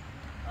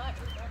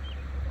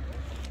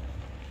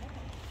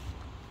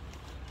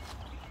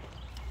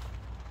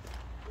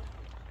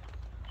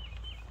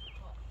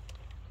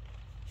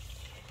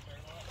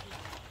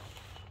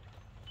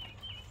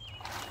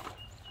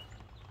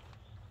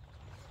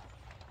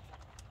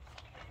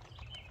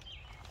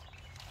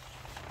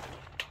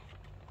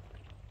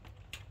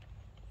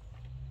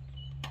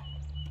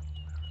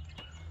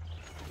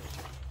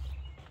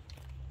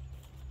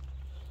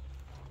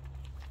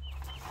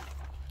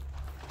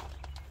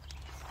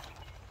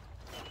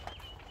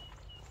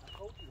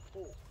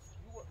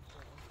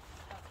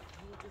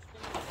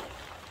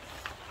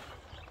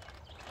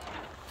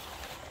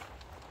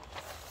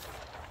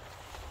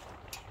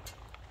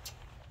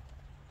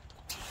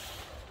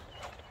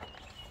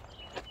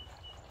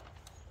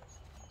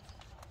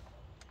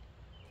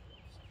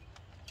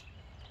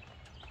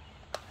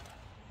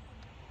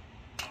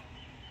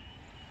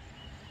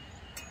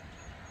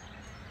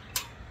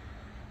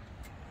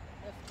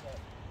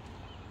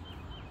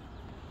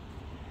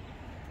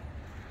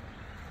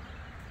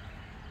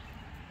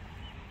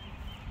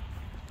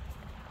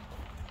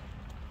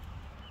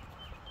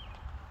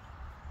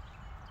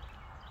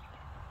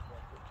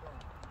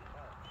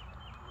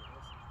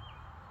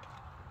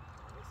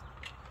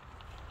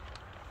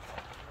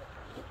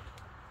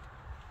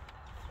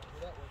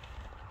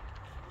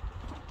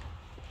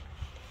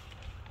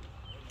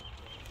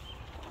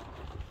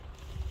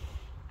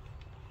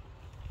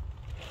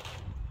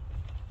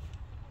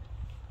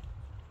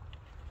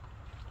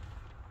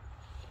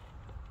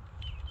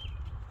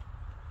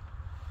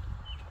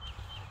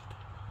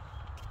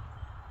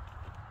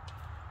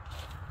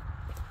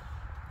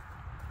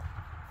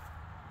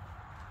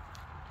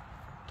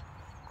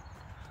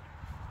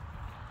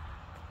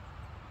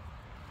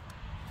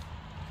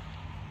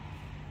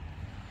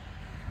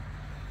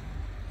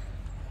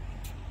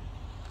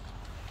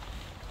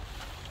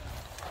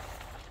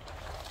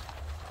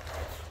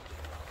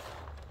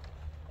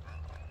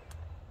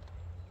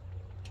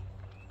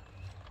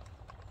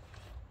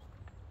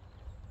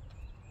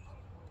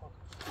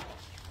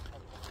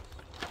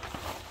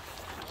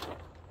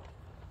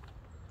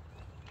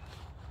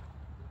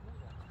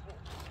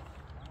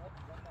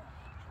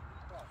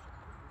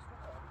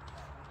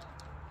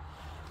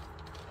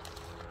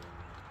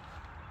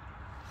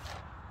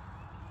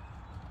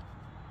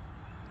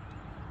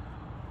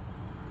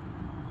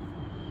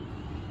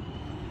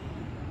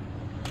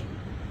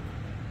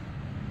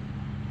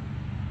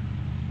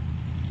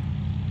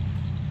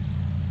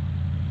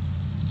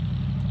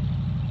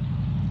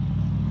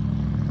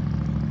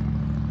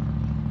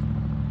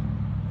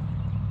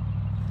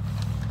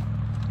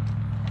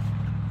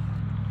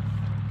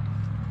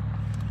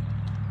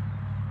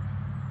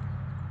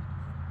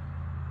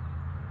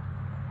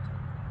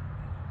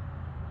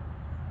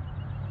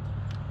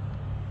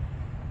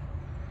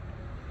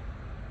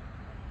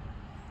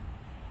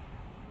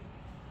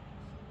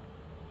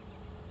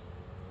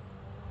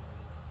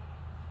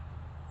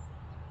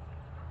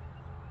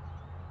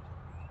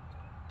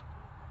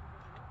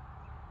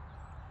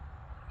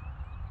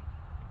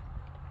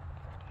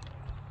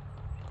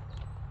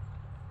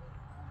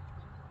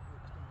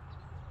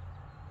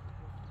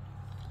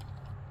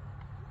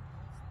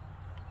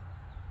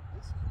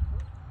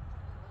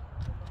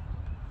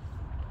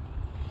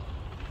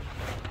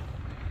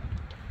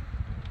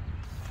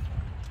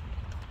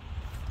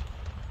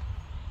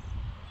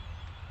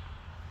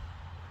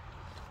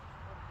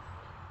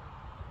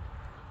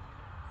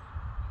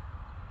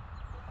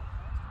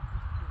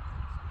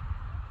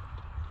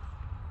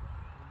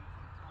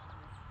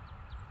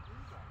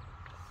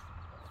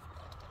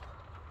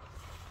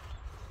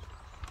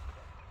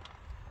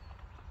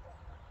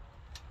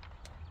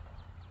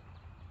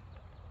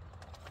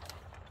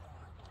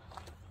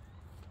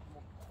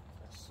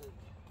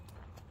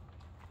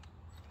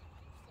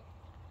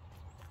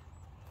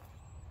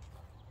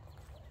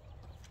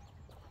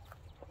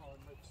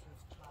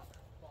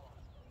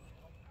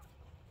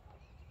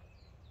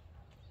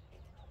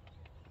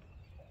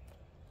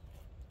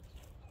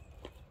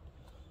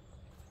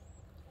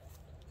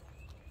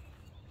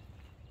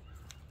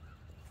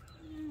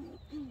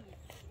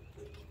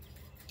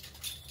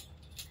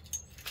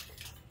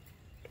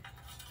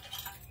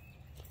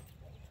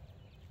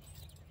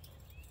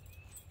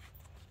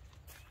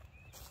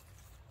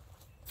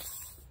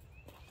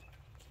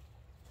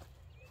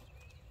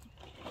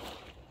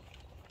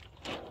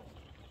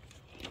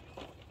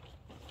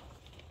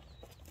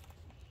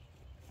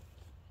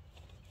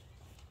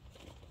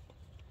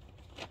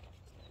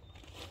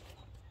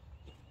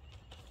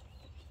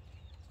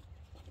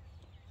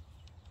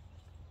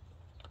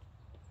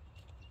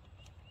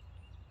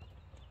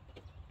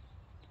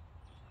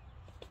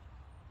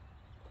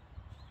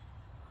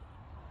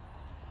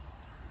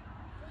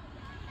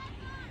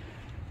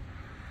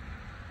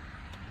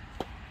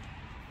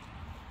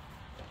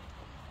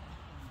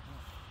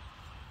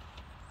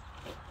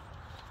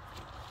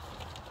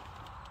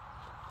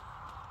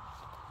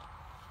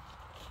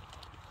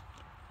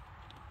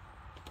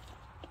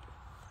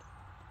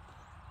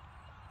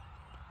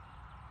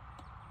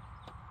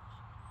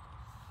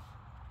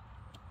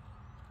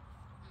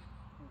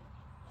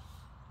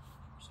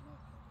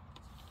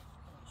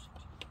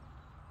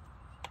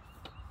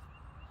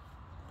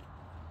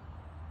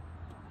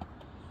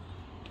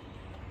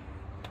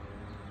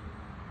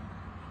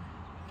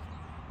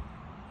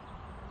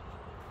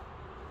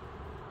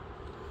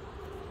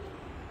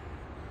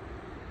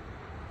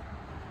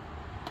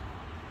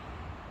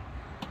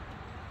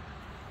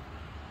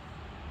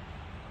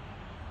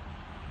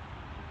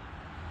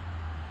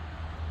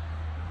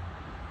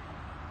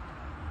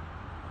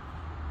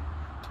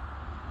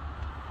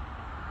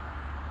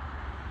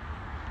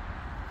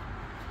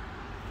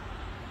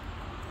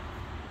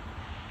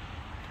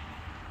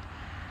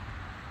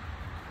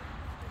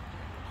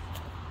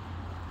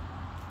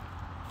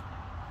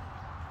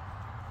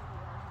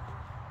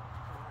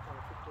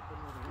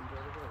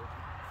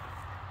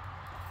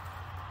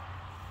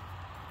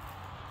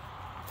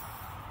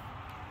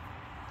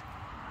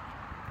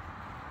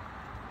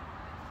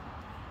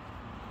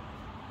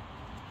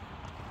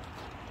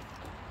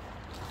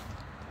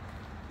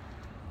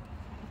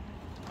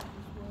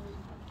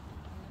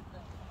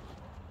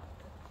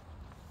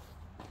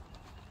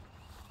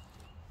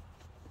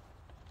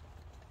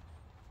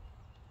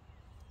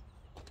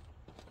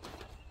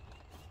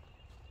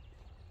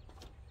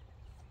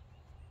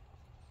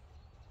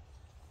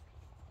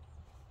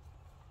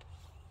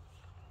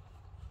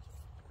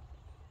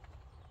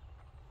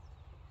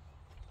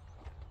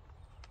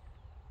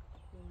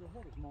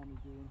 What is mommy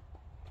doing?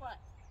 What?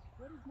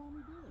 What is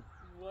mommy doing?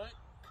 What?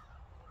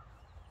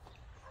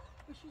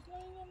 But she's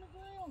laying on the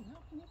ground.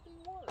 How can it be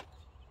worse?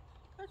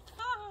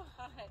 God.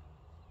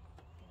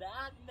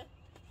 That. Your face.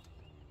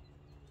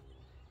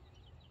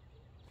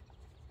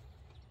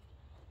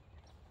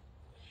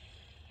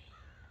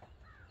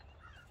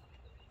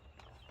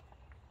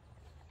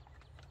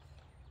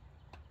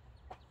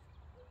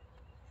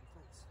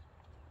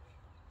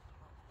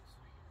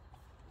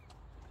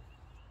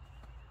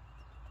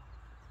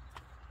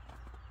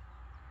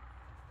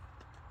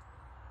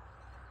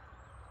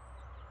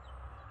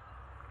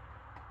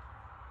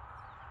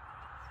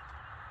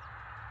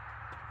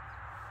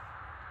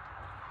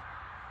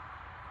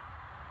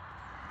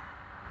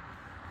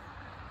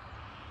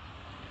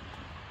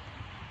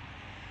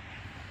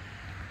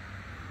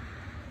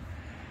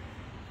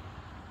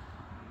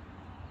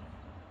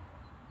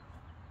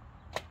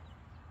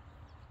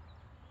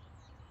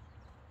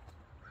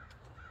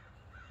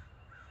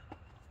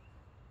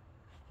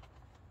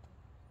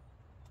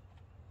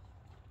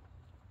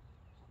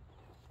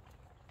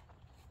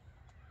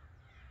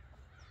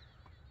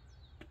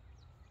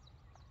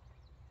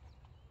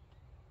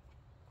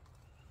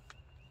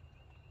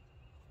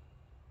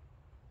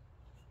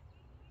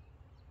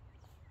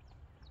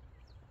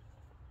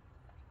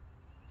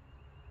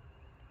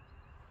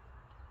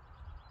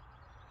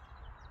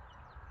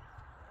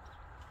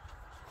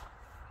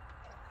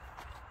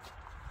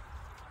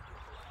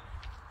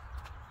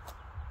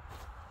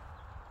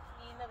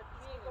 Need another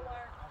piece of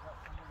wire?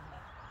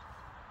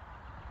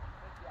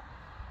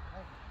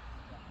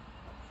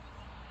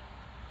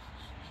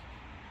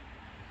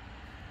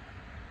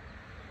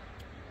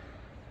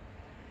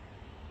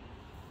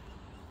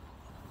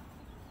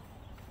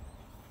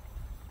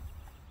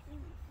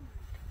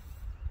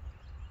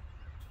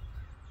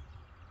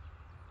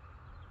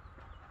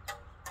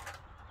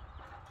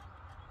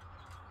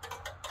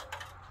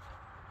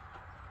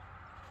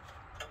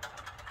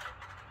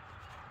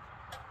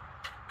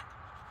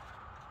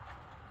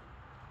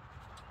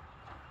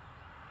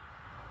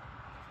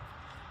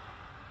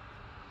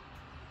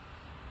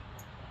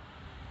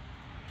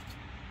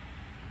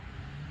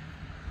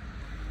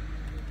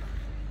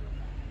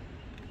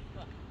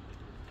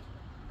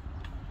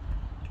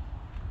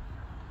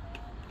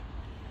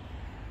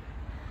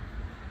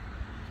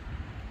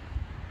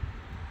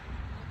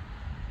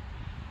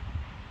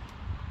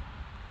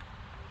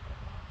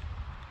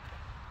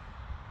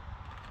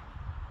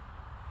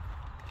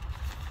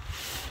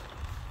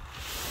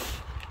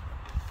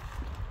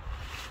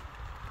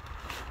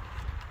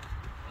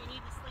 You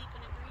need to sleep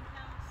in a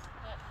greenhouse?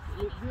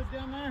 Look good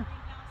down there?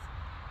 Greenhouse?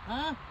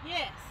 Huh?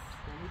 Yes.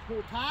 Can we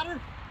pull tighter?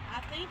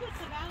 I think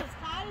it's about as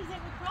tight as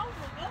it would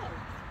probably go.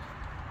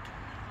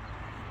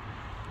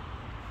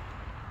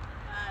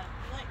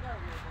 Let go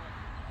a little bit.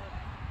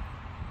 Okay.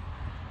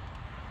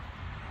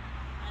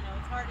 I know,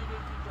 it's hard to do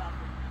two jobs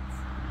at once.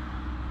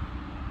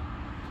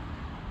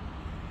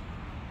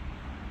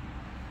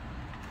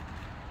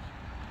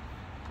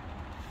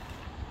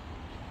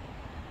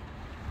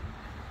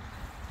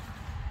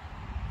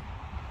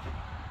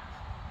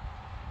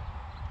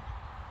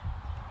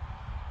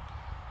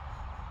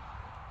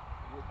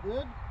 Look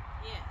good?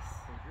 Yes.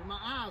 Because you're my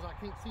eyes, I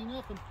can't see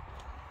nothing.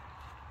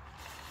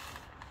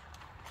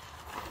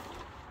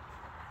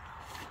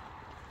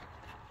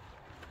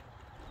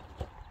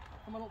 How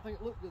come I don't think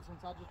it looked good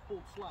since I just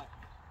pulled slack?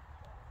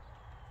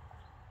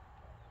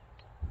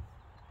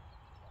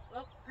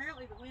 Well,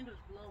 apparently the wind was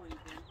blowing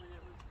then when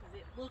it was, because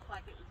it looked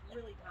like it was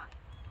really tight.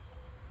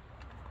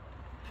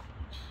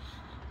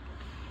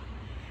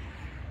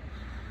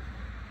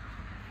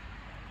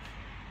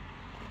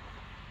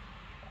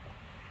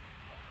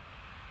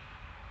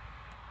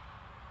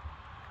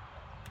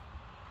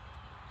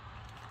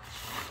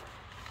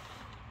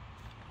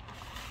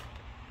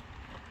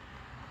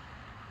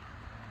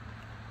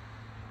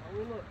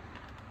 Oh, look.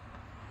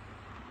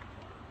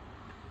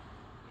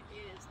 It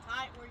is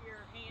tight where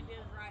your hand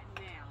is right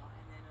now,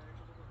 and then there's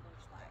a little bit more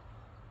slack.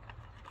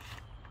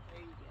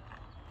 There you go.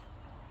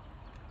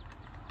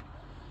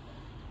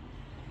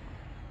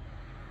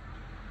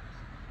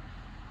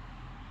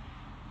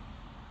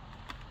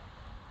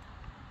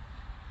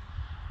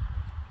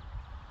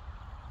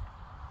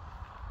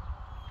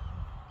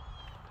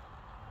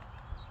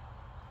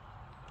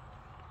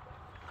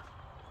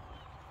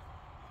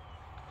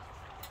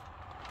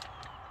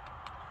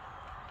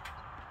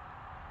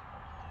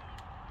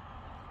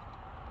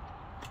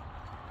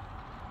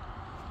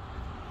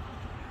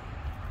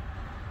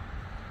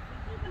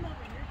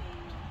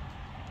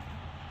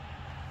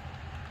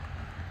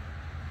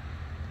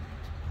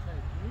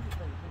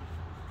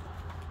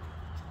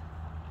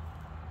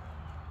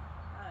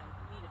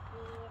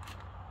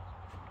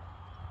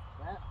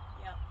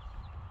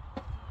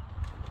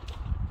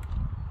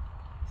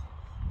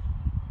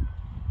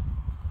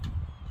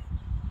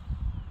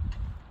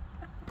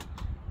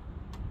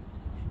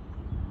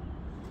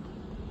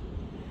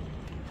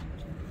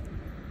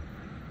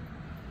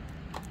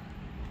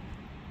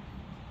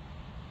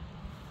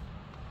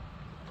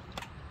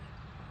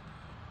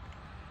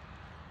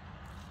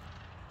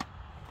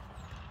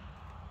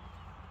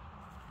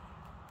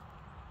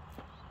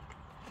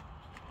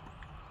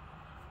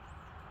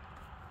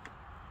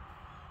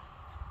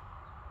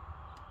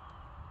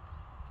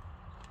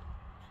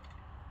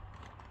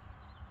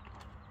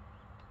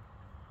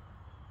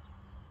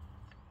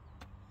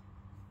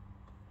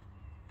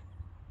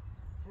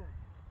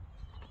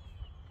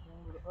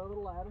 other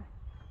ladder.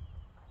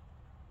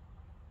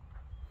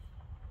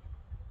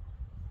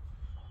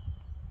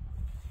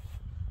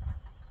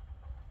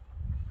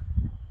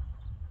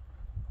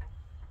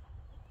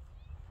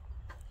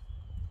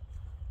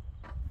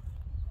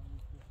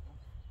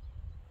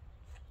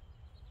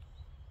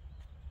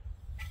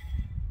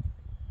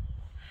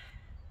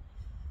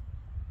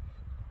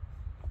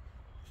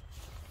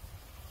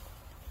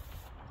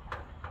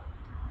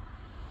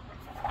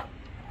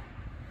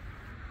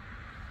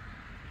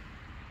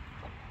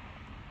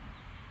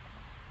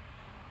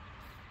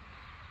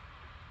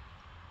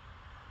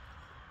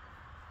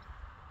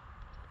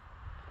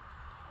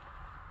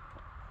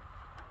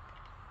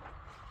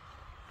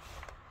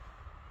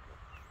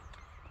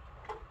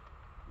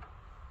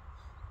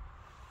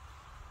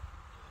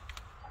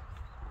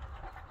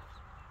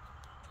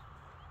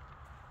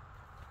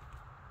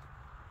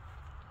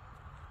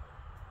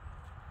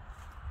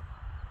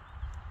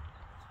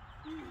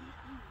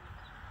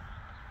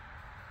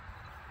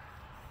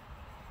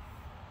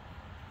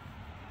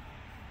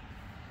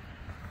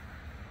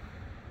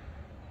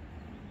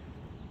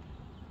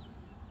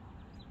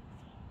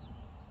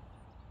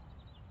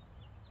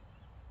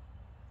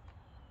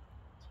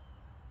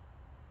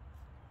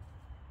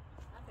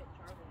 I bet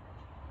Charlie will let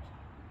you.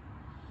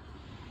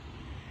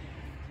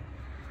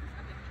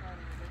 I bet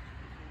Charlie will let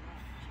you do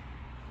that.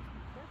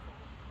 Careful.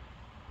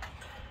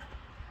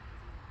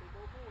 He's a big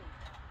old boy.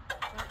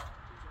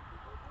 He's a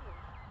big old boy.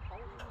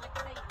 Hold him like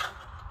a baby.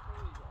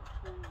 There you go.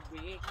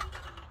 Big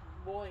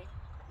boy.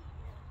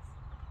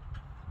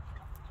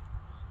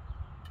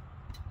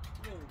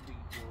 No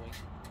big boy.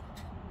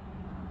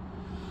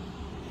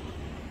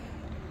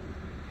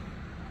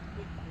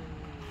 Big boy.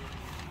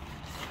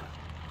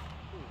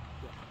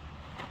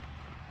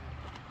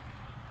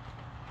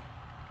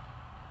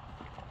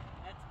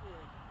 That's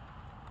good.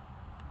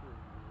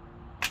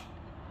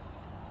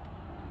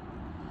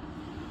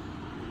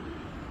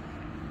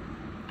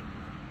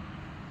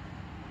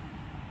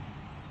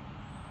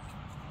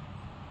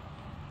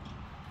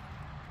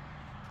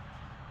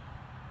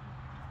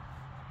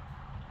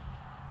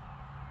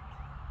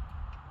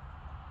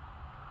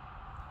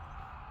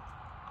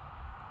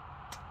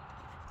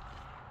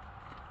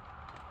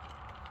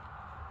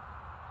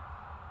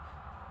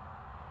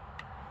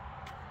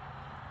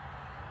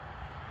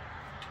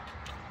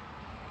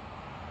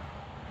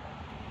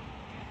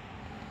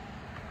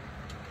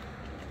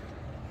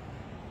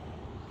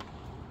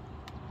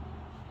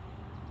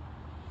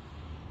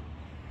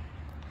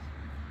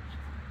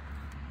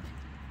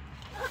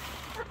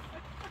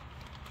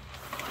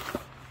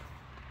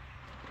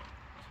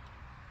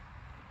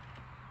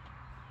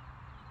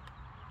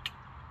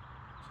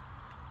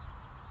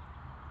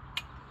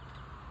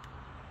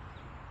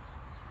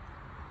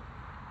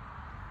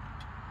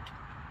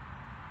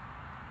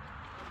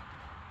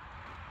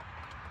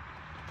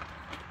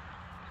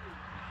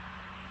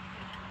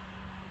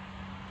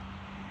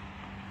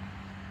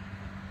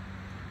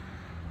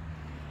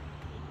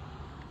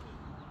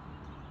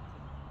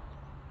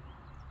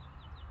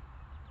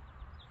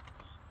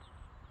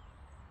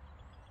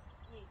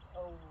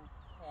 Old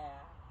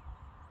cat.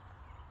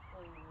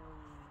 Oh,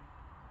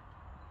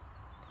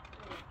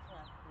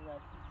 cat,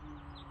 love you.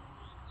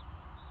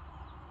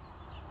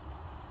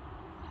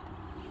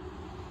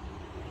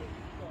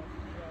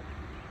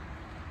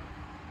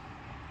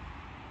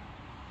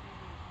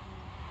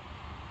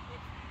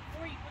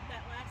 Before you put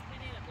that last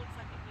bit in, it looks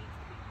like it needs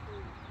to be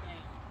cooled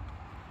down.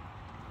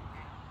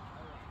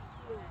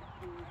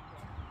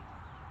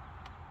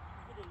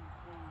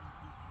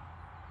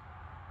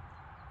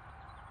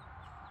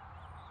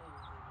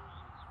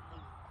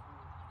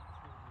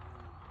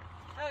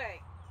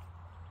 Okay.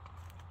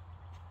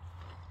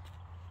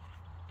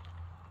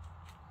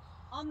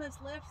 On this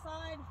left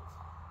side,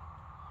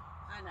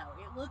 I know,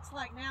 it looks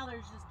like now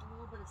there's just a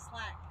little bit of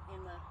slack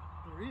in the,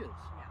 There is.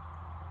 yeah.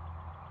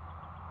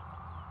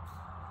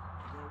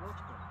 There was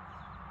one.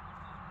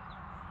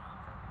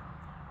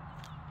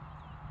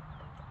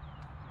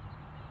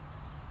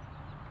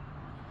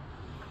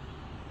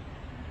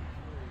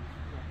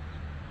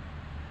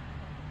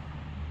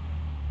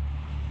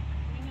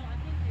 You know, I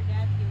think your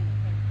dad's getting a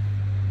paper.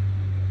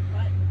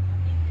 What? I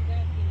think your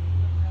dad's getting a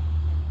paper out of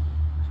the paper.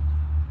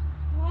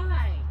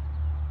 Why?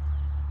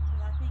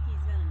 Because I think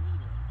he's gonna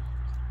need it.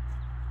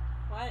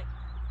 What?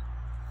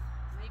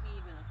 Maybe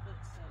even a foot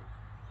soak.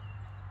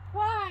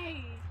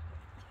 Why?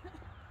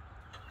 Just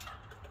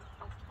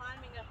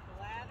climbing up the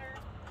ladder,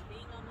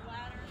 being on the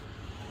ladder.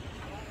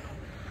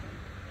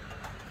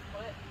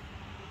 What?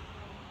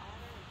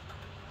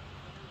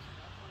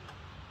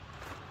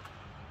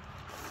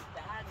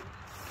 Dad.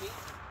 Big.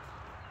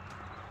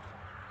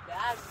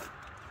 Dad.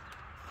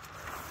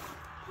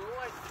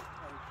 George.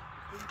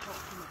 Before you talk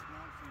too much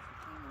nonsense, the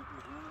camera is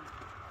running.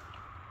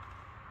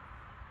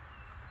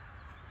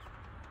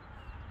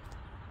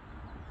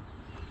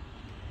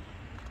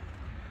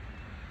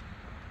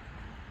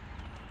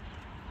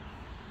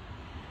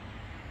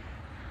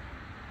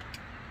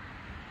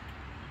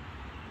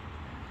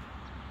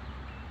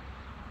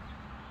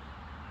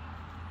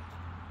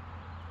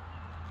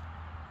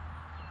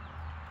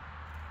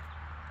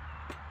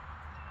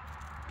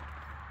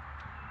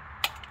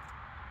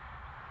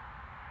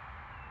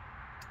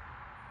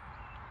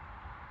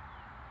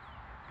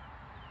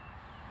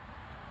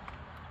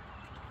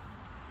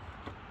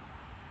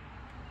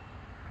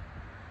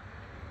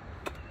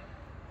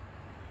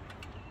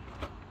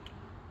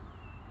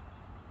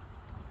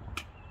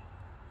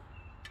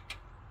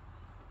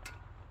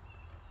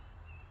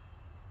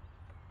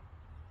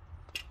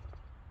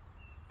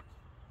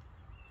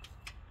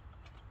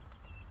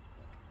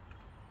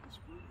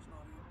 Screw's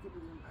not in. Get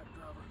it in that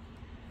driver.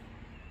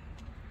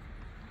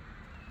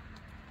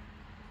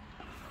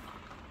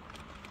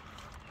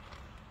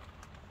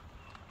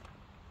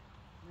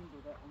 Remember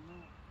that one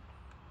now.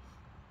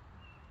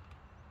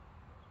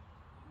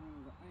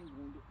 Remember the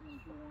angle and get one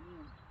going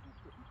in. I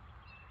couldn't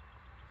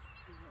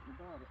do nothing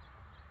about it.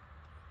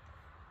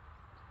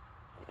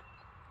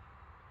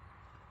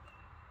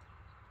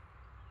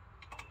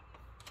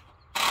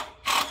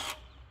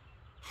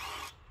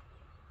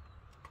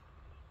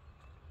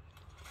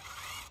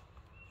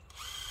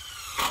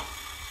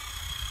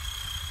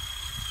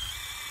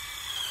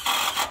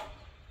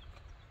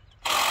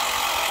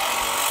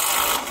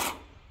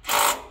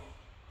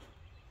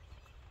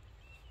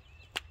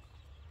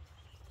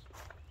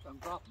 I'm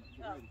dropping it.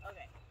 Get Oh, ready.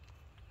 okay.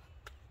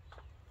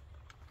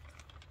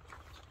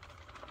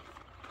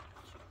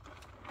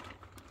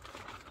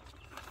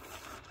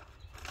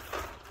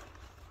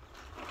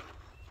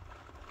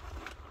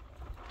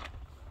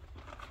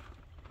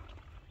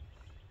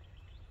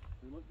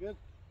 They look good?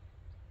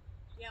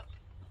 Yep.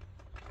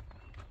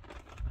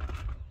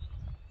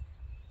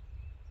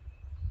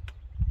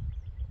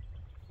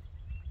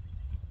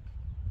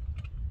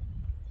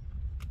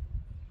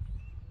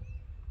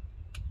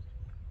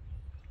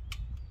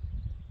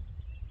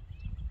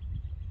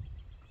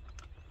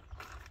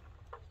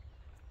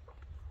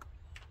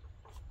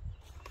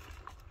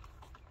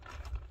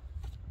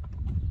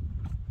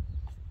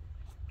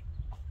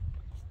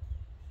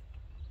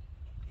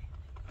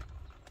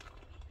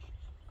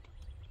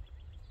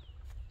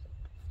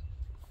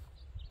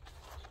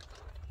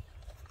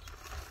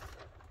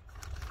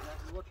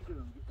 Exactly what you're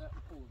doing. Get that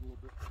forward a little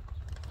bit.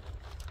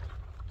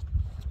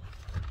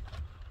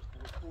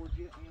 Pull it towards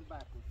you and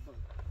backwards both.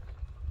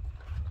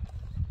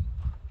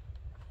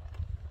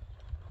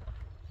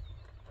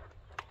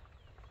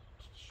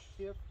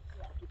 Shift.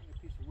 Get me a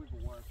piece of wiggle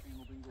wire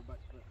candle, then go back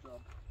to that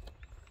job.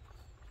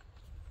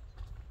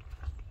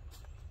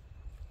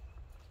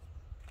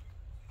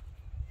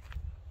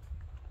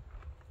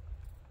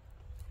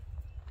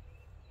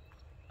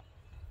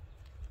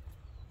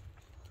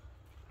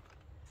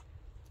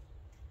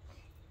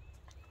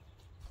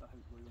 I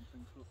hate the way them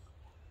things look.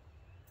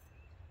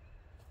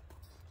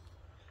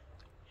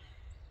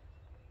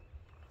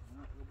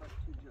 Alright, go back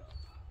to your job.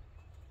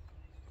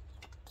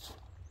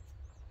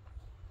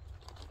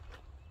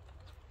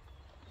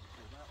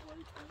 Go that way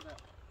and that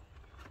way.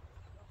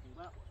 Now pull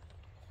that way.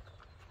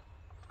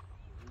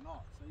 You're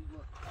not. See,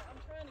 look. I'm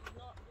trying to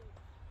not do it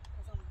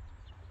because I'm.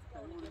 It's Okay,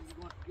 going well then against you're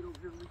going to have to get over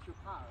here and reach up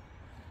higher.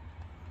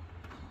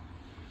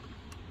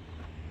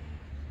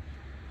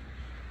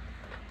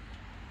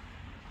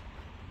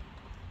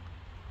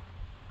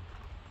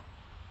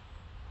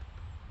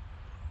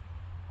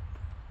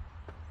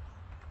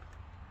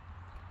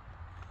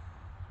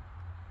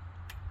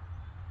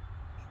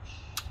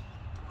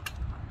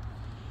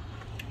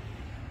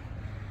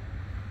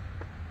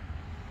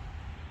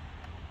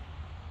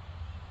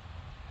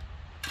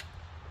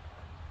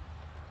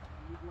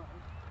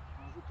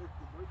 I'll go take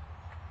the break.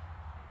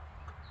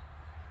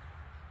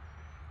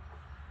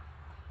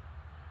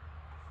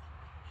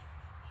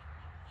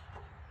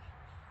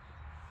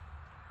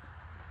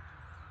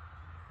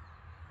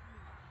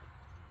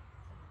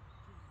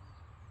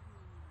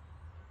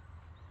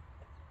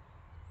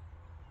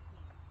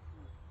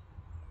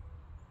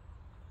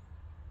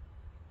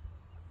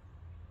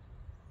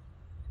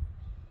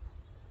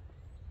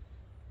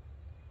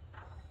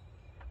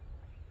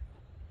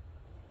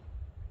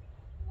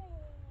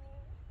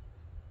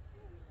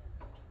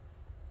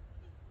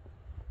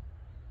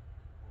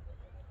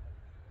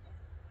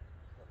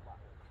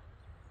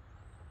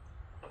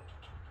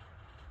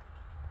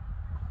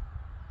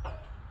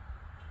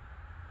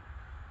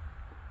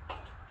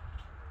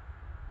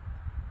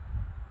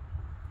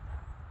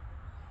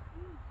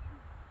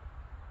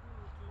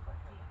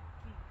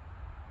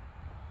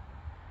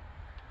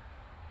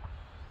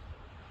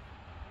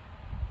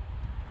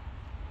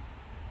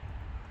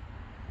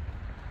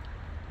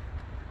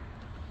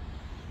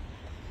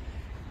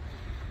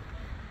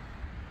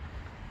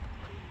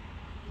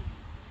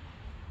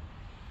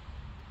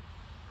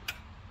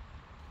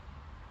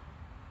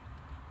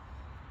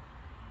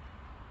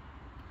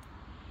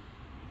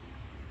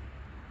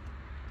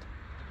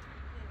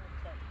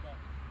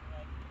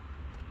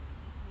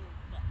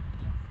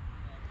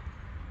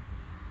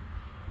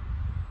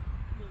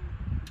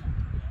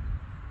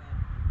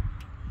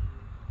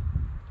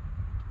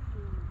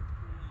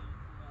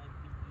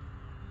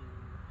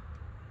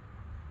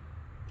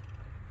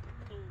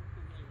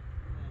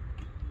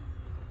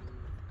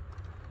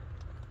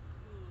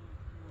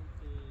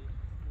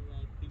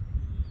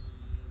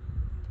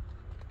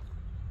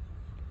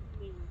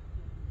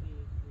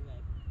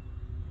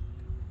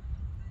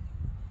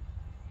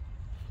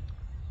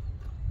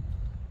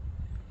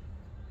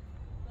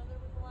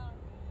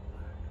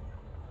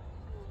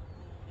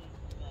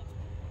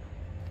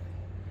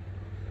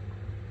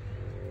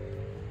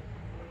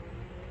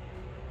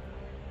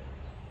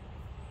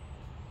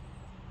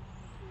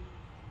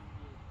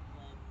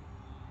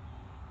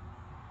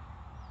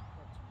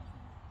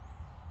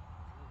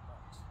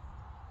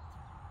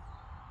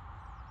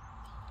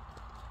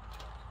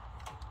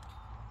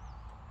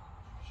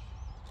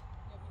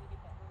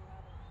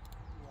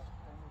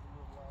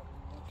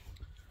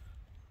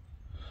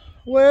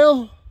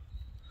 Well,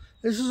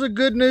 this is a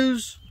good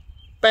news,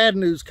 bad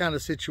news kind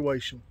of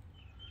situation.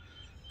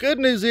 Good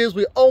news is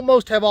we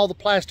almost have all the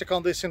plastic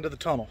on this end of the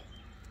tunnel.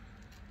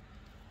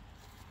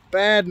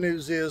 Bad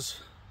news is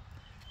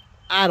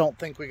I don't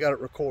think we got it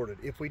recorded.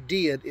 If we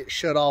did, it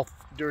shut off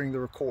during the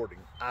recording.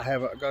 I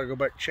got to go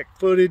back and check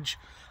footage.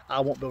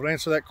 I won't be able to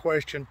answer that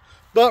question.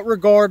 But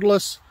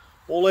regardless,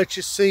 we'll let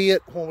you see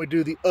it when we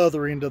do the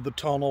other end of the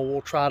tunnel.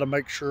 We'll try to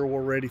make sure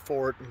we're ready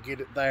for it and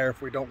get it there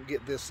if we don't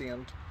get this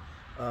end.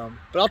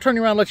 But I'll turn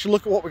you around and let you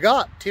look at what we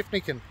got.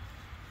 Tiffany can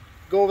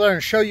go over there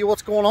and show you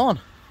what's going on.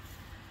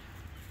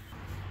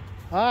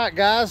 All right,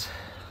 guys.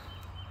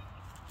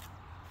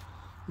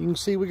 You can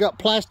see we got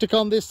plastic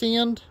on this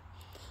end.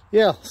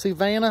 Yeah, see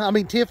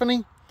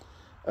Tiffany.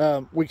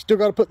 We still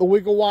got to put the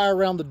wiggle wire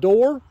around the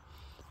door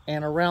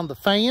and around the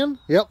fan.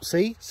 Yep,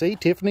 see,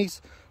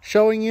 Tiffany's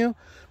showing you.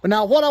 But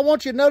now what I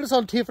want you to notice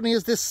on Tiffany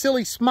is this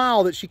silly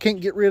smile that she can't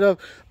get rid of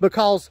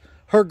because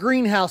her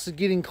greenhouse is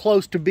getting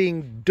close to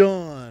being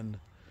done.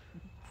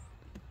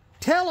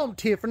 Tell them,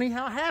 Tiffany,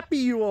 how happy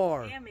you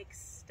are. I am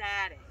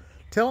ecstatic.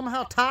 Tell them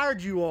how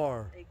tired you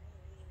are.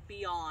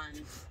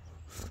 Beyond.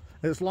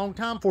 It's a long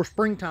time before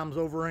springtime's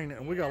over, ain't it?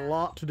 And we got a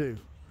lot to do.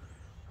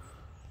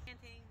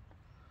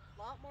 A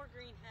lot more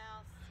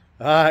greenhouse.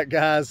 All right,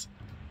 guys.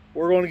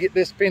 We're going to get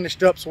this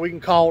finished up so we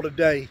can call it a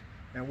day.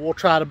 And we'll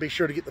try to be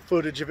sure to get the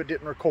footage if it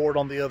didn't record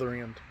on the other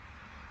end.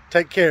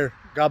 Take care.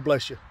 God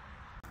bless you.